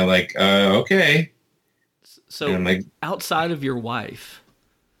issue. And they're like, okay. So I'm like, outside of your wife.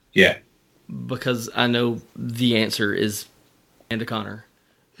 Yeah. Because I know the answer is Amanda Connor.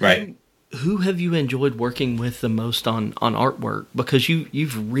 Right. Who have you enjoyed working with the most on artwork? Because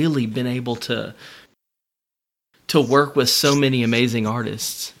you've really been able to work with so many amazing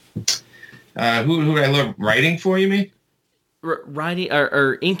artists. Who I love writing for, you mean? Writing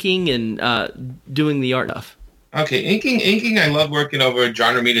or inking and doing the art stuff. Okay, inking. I love working over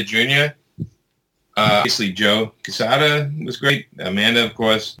John Romita Jr. Obviously, Joe Quesada was great. Amanda, of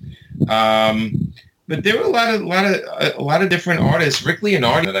course. But there were a lot of different artists. Rick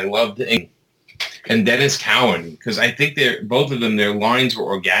Leonardi that I loved, and Dennis Cowan, because I think both of them, their lines were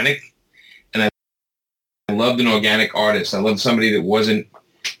organic, and I loved an organic artist. I loved somebody that wasn't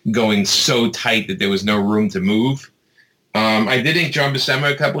going so tight that there was no room to move. I did ink John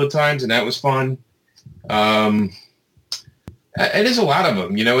Buscema a couple of times, and that was fun. It is a lot of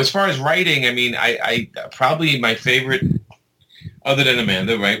them. As far as writing, I mean, I probably my favorite, other than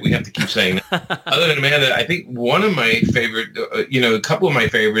Amanda, right? We have to keep saying that. Other than Amanda, I think one of my favorite, a couple of my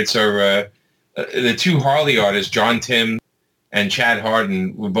favorites are the two Harley artists, John Tim and Chad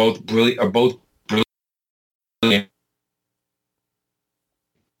Harden, are both brilliant.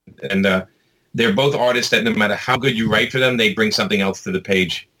 And they're both artists that no matter how good you write for them, they bring something else to the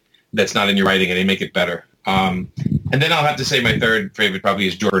page that's not in your writing, and they make it better. And then I'll have to say my third favorite probably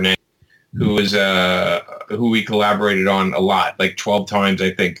is Jordan, who we collaborated on a lot, like 12 times,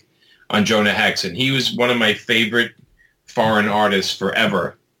 I think, on Jonah Hex. And he was one of my favorite foreign artists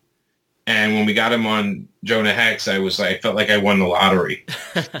forever. And when we got him on Jonah Hex, I felt like I won the lottery.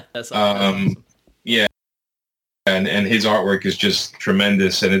 That's awesome. Yeah. And his artwork is just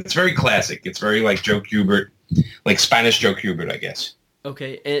tremendous. And it's very classic. It's very like Joe Kubert, like Spanish Joe Kubert, I guess.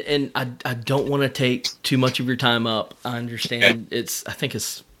 Okay, and I don't want to take too much of your time up. I understand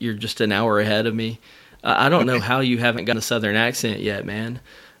you're just an hour ahead of me. I don't know how you haven't got a Southern accent yet, man.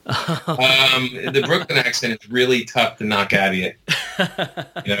 The Brooklyn accent is really tough to knock out of you.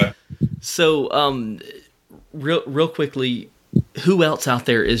 So, real quickly, who else out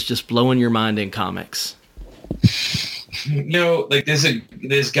there is just blowing your mind in comics? Like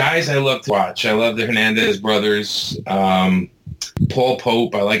there's guys I love to watch. I love the Hernandez brothers. Paul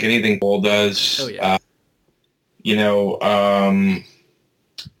Pope. I like anything Paul does. Oh yeah.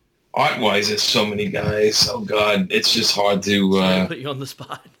 Art-wise, there's so many guys. Oh God, it's just hard to put you on the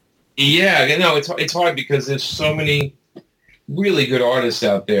spot. Yeah, it's hard because there's so many really good artists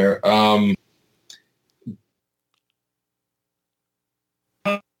out there.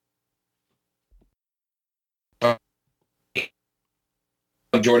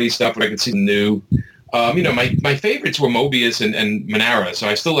 Jordy stuff, but I could see new. My favorites were Mobius and Manara, so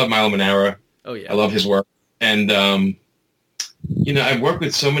I still love Milo Manara. Oh yeah, I love his work, and I've worked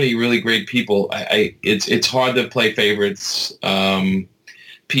with so many really great people. It's hard to play favorites.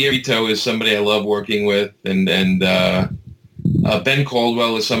 Pierre Vito is somebody I love working with, and Ben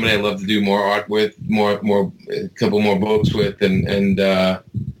Caldwell is somebody I love to do more art with, a couple more books with, and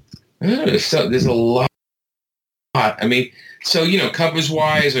there's a lot I mean, so, covers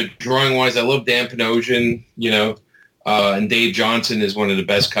wise or drawing wise, I love Dan Panosian, and Dave Johnson is one of the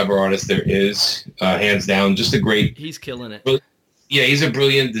best cover artists there is, hands down. Just a great. He's killing it. Yeah, he's a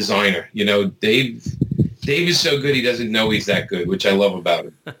brilliant designer. Dave is so good he doesn't know he's that good, which I love about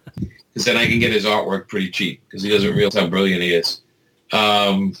him. Because then I can get his artwork pretty cheap because he doesn't realize how brilliant he is.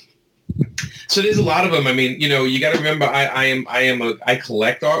 So there's a lot of them. I mean, you got to remember, I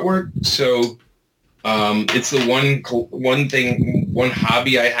collect artwork, so it's the one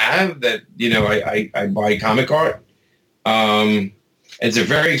hobby I have that I buy comic art. It's a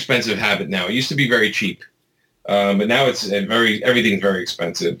very expensive habit now. It used to be very cheap, but now everything's very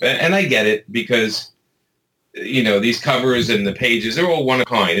expensive, and I get it because these covers and the pages, they're all one of a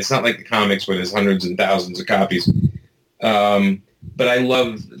kind. It's not like the comics where there's hundreds and thousands of copies. But I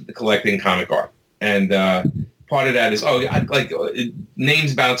love collecting comic art, and part of that is I like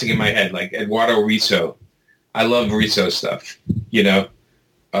names bouncing in my head, like Eduardo Risso. I love Risso stuff.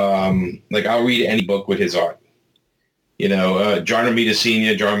 Like I'll read any book with his art. John Romita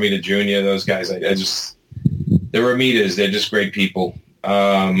Sr., John Romita Jr., those guys. They're Romitas. They're just great people.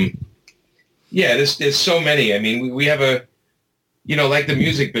 Yeah, there's so many. I mean, we have a. Like the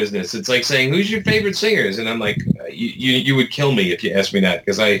music business, it's like saying, who's your favorite singers? And I'm like, you would kill me if you asked me that,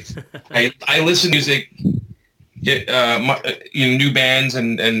 because I listen to music, new bands,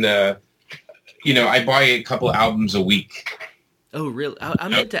 and I buy a couple albums a week. Oh, really? I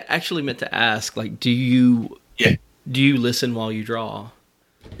meant to ask, like, do you listen while you draw?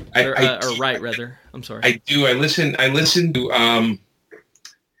 Or write, rather. I'm sorry. I do. I listen to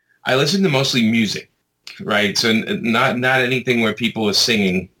mostly music. Right, so not anything where people are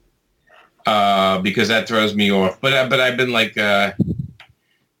singing, because that throws me off. But I've been like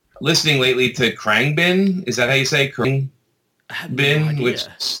listening lately to Khruangbin. Is that how you say Khruangbin? No, which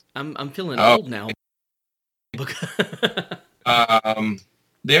I'm feeling old now.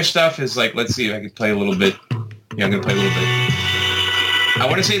 Their stuff is like, let's see if I can play a little bit. Yeah, I'm gonna play a little bit. I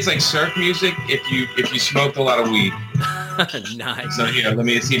want to say it's like surf music if you smoked a lot of weed. Nice. So here, let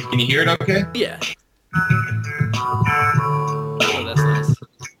me see. Can you hear it? Okay. Yeah. Oh, that's nice.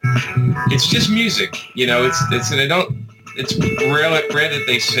 It's just music, it's rare that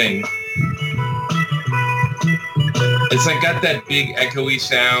they sing. It's like got that big echoey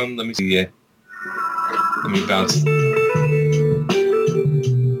sound. Let me see. Yeah. Let me bounce.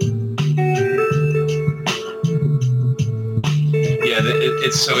 Yeah,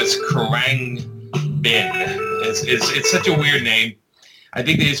 it's Khruangbin. It's such a weird name. I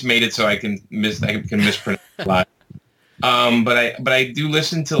think they just made it so I can mispronounce a lot. But I do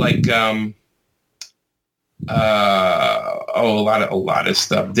listen to like a lot of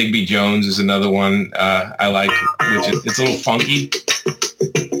stuff. Digby Jones is another one I like, which is it's a little funky,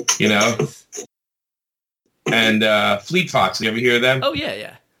 And Fleet Foxes, you ever hear of them? Oh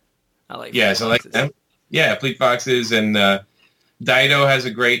yeah. I like. Yes, I like them. Yeah, Fleet Foxes, and Dido has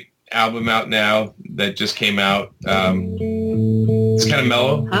a great album out now that just came out. It's kind of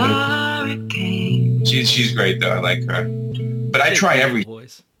mellow. She's great though. I like her. But I try everything.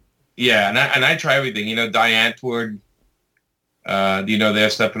 Yeah, and I try everything. Diane Antwoord. Do you know their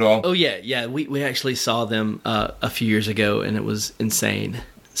stuff at all? Oh yeah. We actually saw them a few years ago, and it was insane.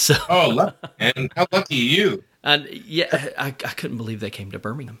 So. Oh, and how lucky are you? And yeah, I couldn't believe they came to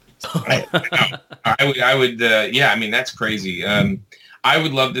Birmingham. I would. Yeah, I mean that's crazy. I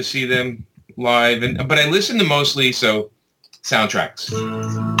would love to see them live, but I listen to mostly soundtracks.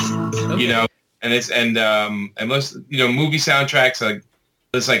 Okay. And most movie soundtracks like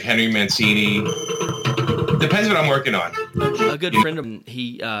it's like Henry Mancini. Depends what I'm working on. A good friend of mine,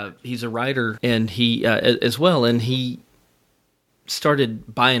 he's a writer, and he as well, and he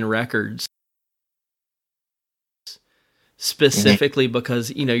started buying records specifically because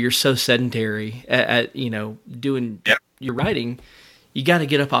you're so sedentary at doing your writing. You got to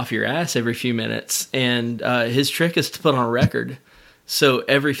get up off your ass every few minutes, and his trick is to put on a record. So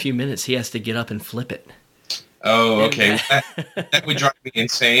every few minutes he has to get up and flip it. Oh, okay. That would drive me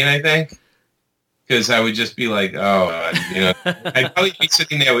insane, I think, because I would just be like, I'd probably be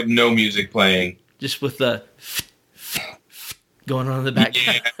sitting there with no music playing, just with the going on in the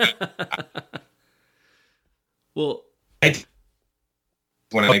background. Yeah. Well,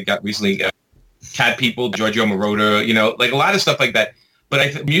 when I got recently, Cat People, Giorgio Moroder, like a lot of stuff like that.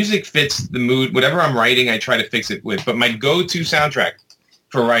 But music fits the mood. Whatever I'm writing, I try to fix it with. But my go-to soundtrack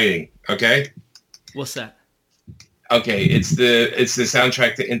for writing, okay? What's that? Okay, it's the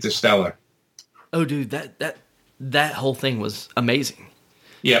soundtrack to Interstellar. Oh, dude, that whole thing was amazing.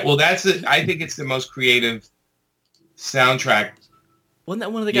 Yeah, well, I think it's the most creative soundtrack. Wasn't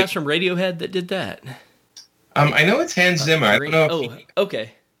that one of the guys from Radiohead that did that? I know it's Hans Zimmer. I don't know.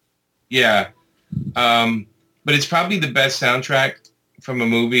 Okay. Yeah. But it's probably the best soundtrack from a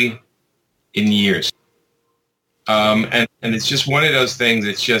movie in years. And it's just one of those things.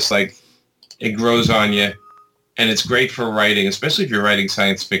 It's just like it grows on you, and it's great for writing, especially if you're writing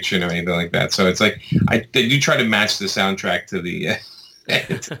science fiction or anything like that. So it's like they do try to match the soundtrack to the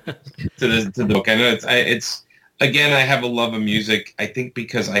to the book. I know it's again. I have a love of music. I think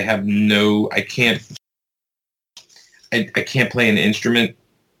because I can't play an instrument,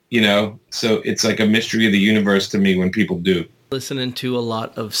 so it's like a mystery of the universe to me when people do. Listening to a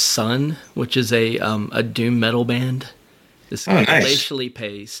lot of Sun, which is a doom metal band. It's nice. glacially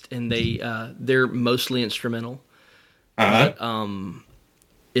paced, and they're mostly instrumental. Uh-huh.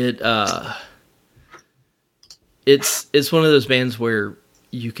 But, it's one of those bands where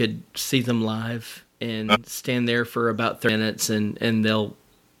you could see them live and stand there for about 30 minutes, and they'll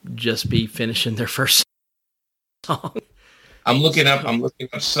just be finishing their first song. I'm looking up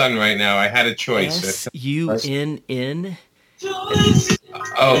Sun right now. I had a choice. SUNN.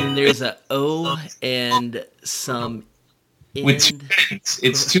 And there's a O and some N. With 2 N's.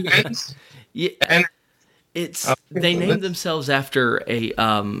 It's 2 N's? Yeah. And they named themselves after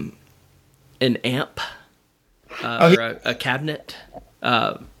an amp or a cabinet.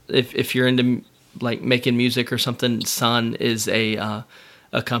 If you're into like making music or something, Sun is a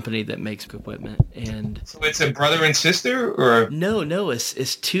company that makes equipment. And so it's a brother and sister, or no,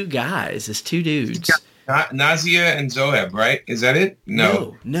 it's two guys, it's two dudes. Nazia and Zoeb, right? Is that it?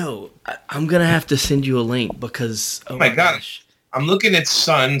 No. I'm gonna have to send you a link because oh my gosh, I'm looking at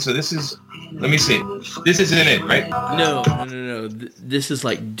Sun. So this is. Let me see. This isn't it, right? No. This is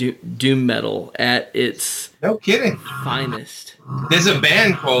like doom metal at its no kidding finest. There's a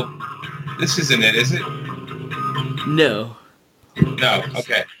band called. This isn't it, is it? No.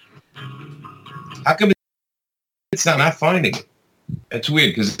 Okay. How come it's not finding it? It's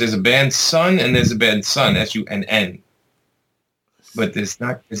weird because there's a band Sun and there's a band Sun, SUNN, but it's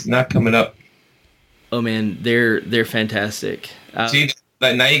not coming up. Oh man, they're fantastic. See,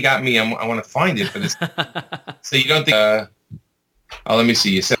 now you got me. I want to find it, but it's so you don't think. Let me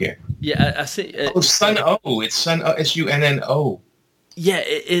see. You said here. Yeah, I see. Sun O. It's Sun SUNNO. Yeah,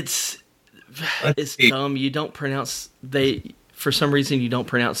 it's dumb. You don't pronounce for some reason you don't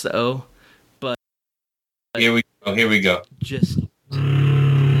pronounce the O, but here we go. Just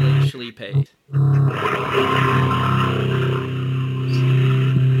glacially paid.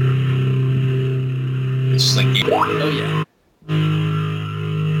 It's like oh yeah.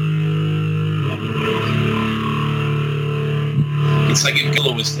 It's like if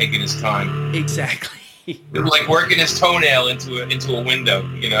Gillo was taking his time. Exactly. Like working his toenail into a window,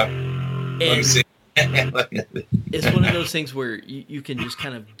 Let me see. It's one of those things where you can just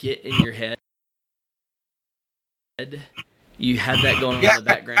kind of get in your head. You have that going on in the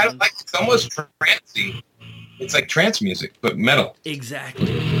background. I like it's almost trancey. It's like trance music, but metal.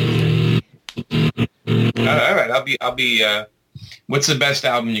 Exactly. All right, I'll be. What's the best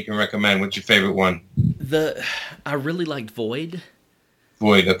album you can recommend? What's your favorite one? I really liked Void.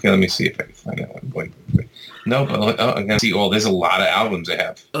 Void. Okay, let me see if I can find that one. Void. No, but I'm gonna see. There's a lot of albums they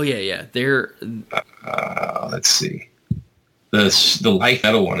have. Oh yeah. They're. Let's see. The light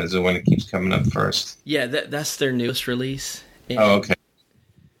metal one is the one that keeps coming up first. Yeah, that's their newest release. Okay.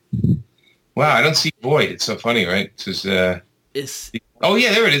 Wow, I don't see Void. It's so funny, right? It's. Oh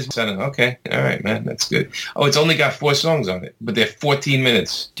yeah, there it is. Okay, all right, man, that's good. Oh, it's only got 4 songs on it, but they're 14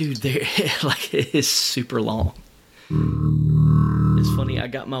 minutes. Dude, they're like it is super long. It's funny. I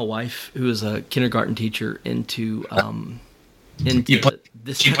got my wife, who is a kindergarten teacher, into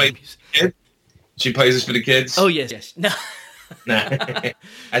this. She plays. She plays this for the kids. Oh yes. No. I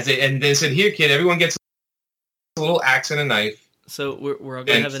said, and they said, "Here, kid, everyone gets a little axe and a knife." So we're all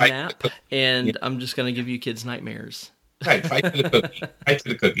gonna have a nap, and I'm just gonna give you kids nightmares. Right, fight to the cookie. Fight to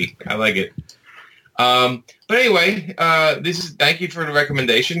the cookie. I like it. But anyway, thank you for the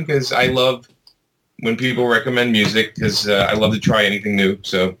recommendation, because I love when people recommend music, because I love to try anything new.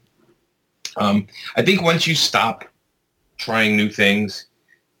 So I think once you stop trying new things,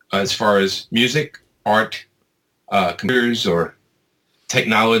 as far as music, art, computers, or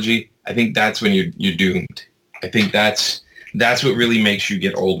technology, I think that's when you're doomed. I think that's what really makes you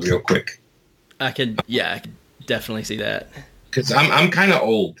get old real quick. I could definitely see that. Because I'm kind of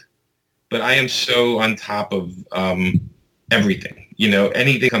old, but I am so on top of everything.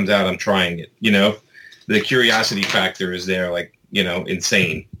 Anything comes out, I'm trying it. The curiosity factor is there, like,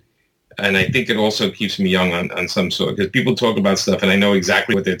 insane. And I think it also keeps me young on some sort, because people talk about stuff and I know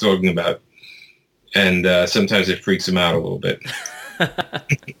exactly what they're talking about. And sometimes it freaks them out a little bit.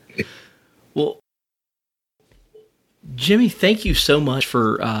 Well, Jimmy, thank you so much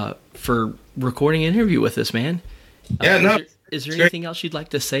for recording an interview with us, man. Yeah, Is there anything else you'd like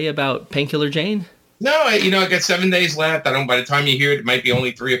to say about Painkiller Jane? No, I got 7 days left. I don't. By the time you hear it, it might be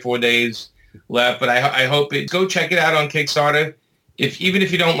only 3 or 4 days left. But I hope it. Go check it out on Kickstarter. Even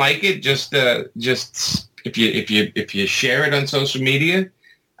if you don't like it, just if you share it on social media,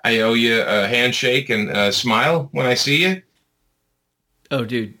 I owe you a handshake and a smile when I see you. Oh,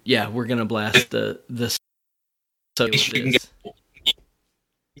 dude, yeah, we're gonna blast the.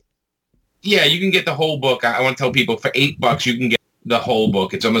 Yeah, you can get the whole book. I want to tell people for $8 you can get the whole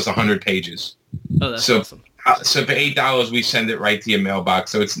book. It's almost 100 pages. Oh, that's awesome. So for $8 we send it right to your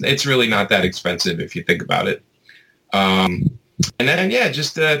mailbox. So it's really not that expensive if you think about it. And then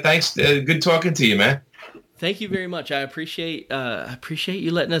just thanks. Good talking to you, man. Thank you very much. I appreciate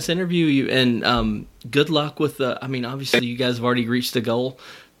you letting us interview you, and good luck with the. I mean, obviously you guys have already reached the goal,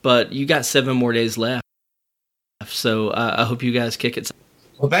 but you got 7 more days left. So I hope you guys kick it.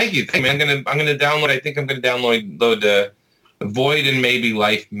 Well, thank you. I'm gonna download. I think I'm gonna download Void and maybe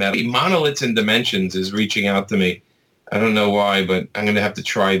Life Metal. Monoliths and Dimensions is reaching out to me. I don't know why, but I'm gonna have to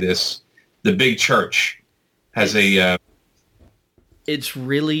try this. The Big Church has a.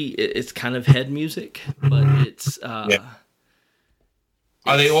 It's kind of head music, but it's. Yeah.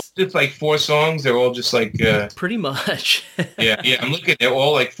 Are they all just like 4 songs? They're all just like. Pretty much. yeah. I'm looking. They're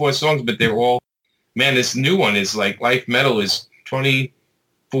all like 4 songs, but they're all. Man, this new one is like Life Metal is 20,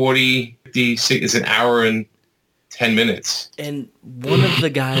 40, 50, it's an hour and 10 minutes. And one of the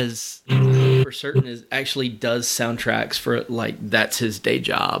guys for certain actually does soundtracks for that's his day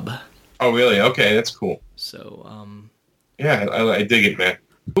job. Oh, really? Okay, that's cool. So, yeah, I dig it, man.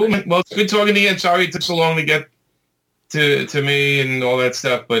 Cool, man. Well, it's good talking to you. I'm sorry it took so long to get to me and all that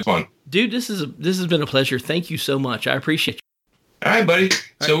stuff, but it's fun. Dude, this has been a pleasure. Thank you so much. I appreciate you. All right, buddy.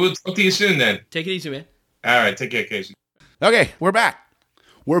 So we'll talk to you soon then. Take it easy, man. All right, take care, Casey. Okay, we're back.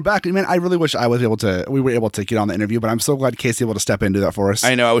 We're back. Man, I really wish we were able to get on the interview, but I'm so glad Casey able to step in and do that for us.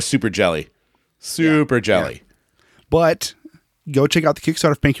 I know, I was super jelly. Super jelly. Yeah. But go check out the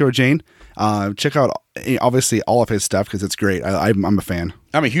Kickstarter of Painkiller Jane. Check out, obviously, all of his stuff because it's great. I'm a fan.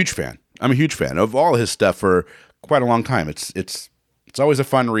 I'm a huge fan. of all his stuff for quite a long time. It's always a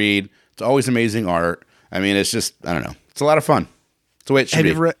fun read. It's always amazing art. I mean, it's just, I don't know. It's a lot of fun. It's the way it should be.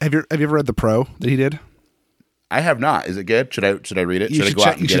 Have you ever read the Pro that he did? I have not. Is it good? Should I read it? Should I go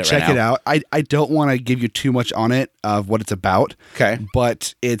out and get it right now? You should check it out. I don't want to give you too much on it of what it's about. Okay.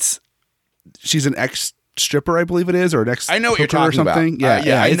 But she's an ex-stripper, I believe it is, or an ex. I know what you're talking about.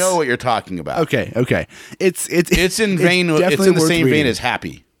 Yeah, I know what you're talking about. Okay. It's in vein. It's in the same vein as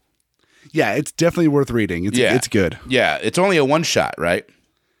Happy. Yeah, it's definitely worth reading. It's good. Yeah, it's only a one shot, right?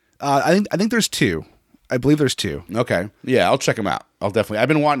 I think there's 2. I believe there's 2. Okay. Yeah, I'll check them out. I've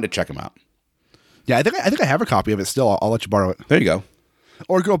been wanting to check them out. Yeah, I think I have a copy of it still. I'll let you borrow it. There you go.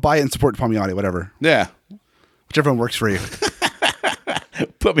 Or go buy it and support Palmiotti, whatever. Yeah. Whichever one works for you.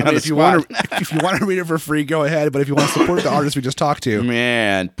 Put me on the if spot. If you want to read it for free, go ahead. But if you want to support the artist we just talked to.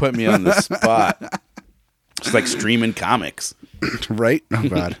 Man, put me on the spot. It's like streaming comics. Right? Oh,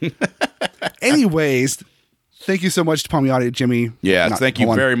 God. Anyways, thank you so much to Palmiotti, Jimmy. Yeah, thank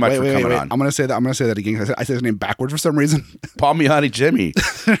you very much for coming on. I'm going to say that again because I said his name backwards for some reason. Palmiotti Jimmy.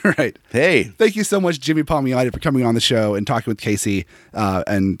 Right. Hey. Thank you so much, Jimmy Palmiotti, for coming on the show and talking with Casey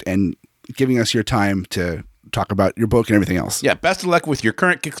and giving us your time to talk about your book and everything else. Yeah, best of luck with your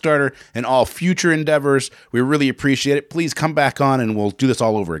current Kickstarter and all future endeavors. We really appreciate it. Please come back on and we'll do this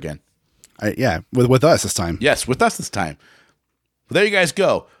all over again. With us this time. Yes, with us this time. Well, there you guys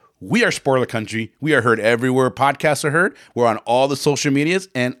go. We are Spoiler Country. We are heard everywhere podcasts are heard. We're on all the social medias,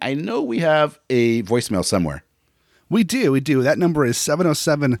 and I know we have a voicemail somewhere. We do. That number is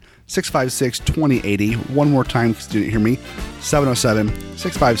 707-656-2080. One more time, because you didn't hear me.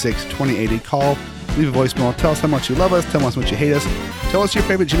 707-656-2080. Call, leave a voicemail. Tell us how much you love us. Tell us how much you hate us. Tell us your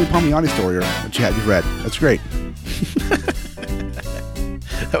favorite Jimmy Palmiotti story or that you've read. That's great.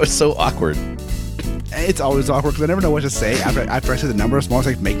 That was so awkward. It's always awkward because I never know what to say after I say the number. I'm almost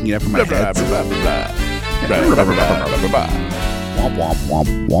like making it up in my head. Womp, womp,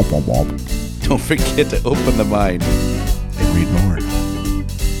 womp, womp, womp, womp. Don't forget to open the mind and read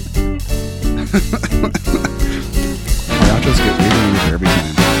more.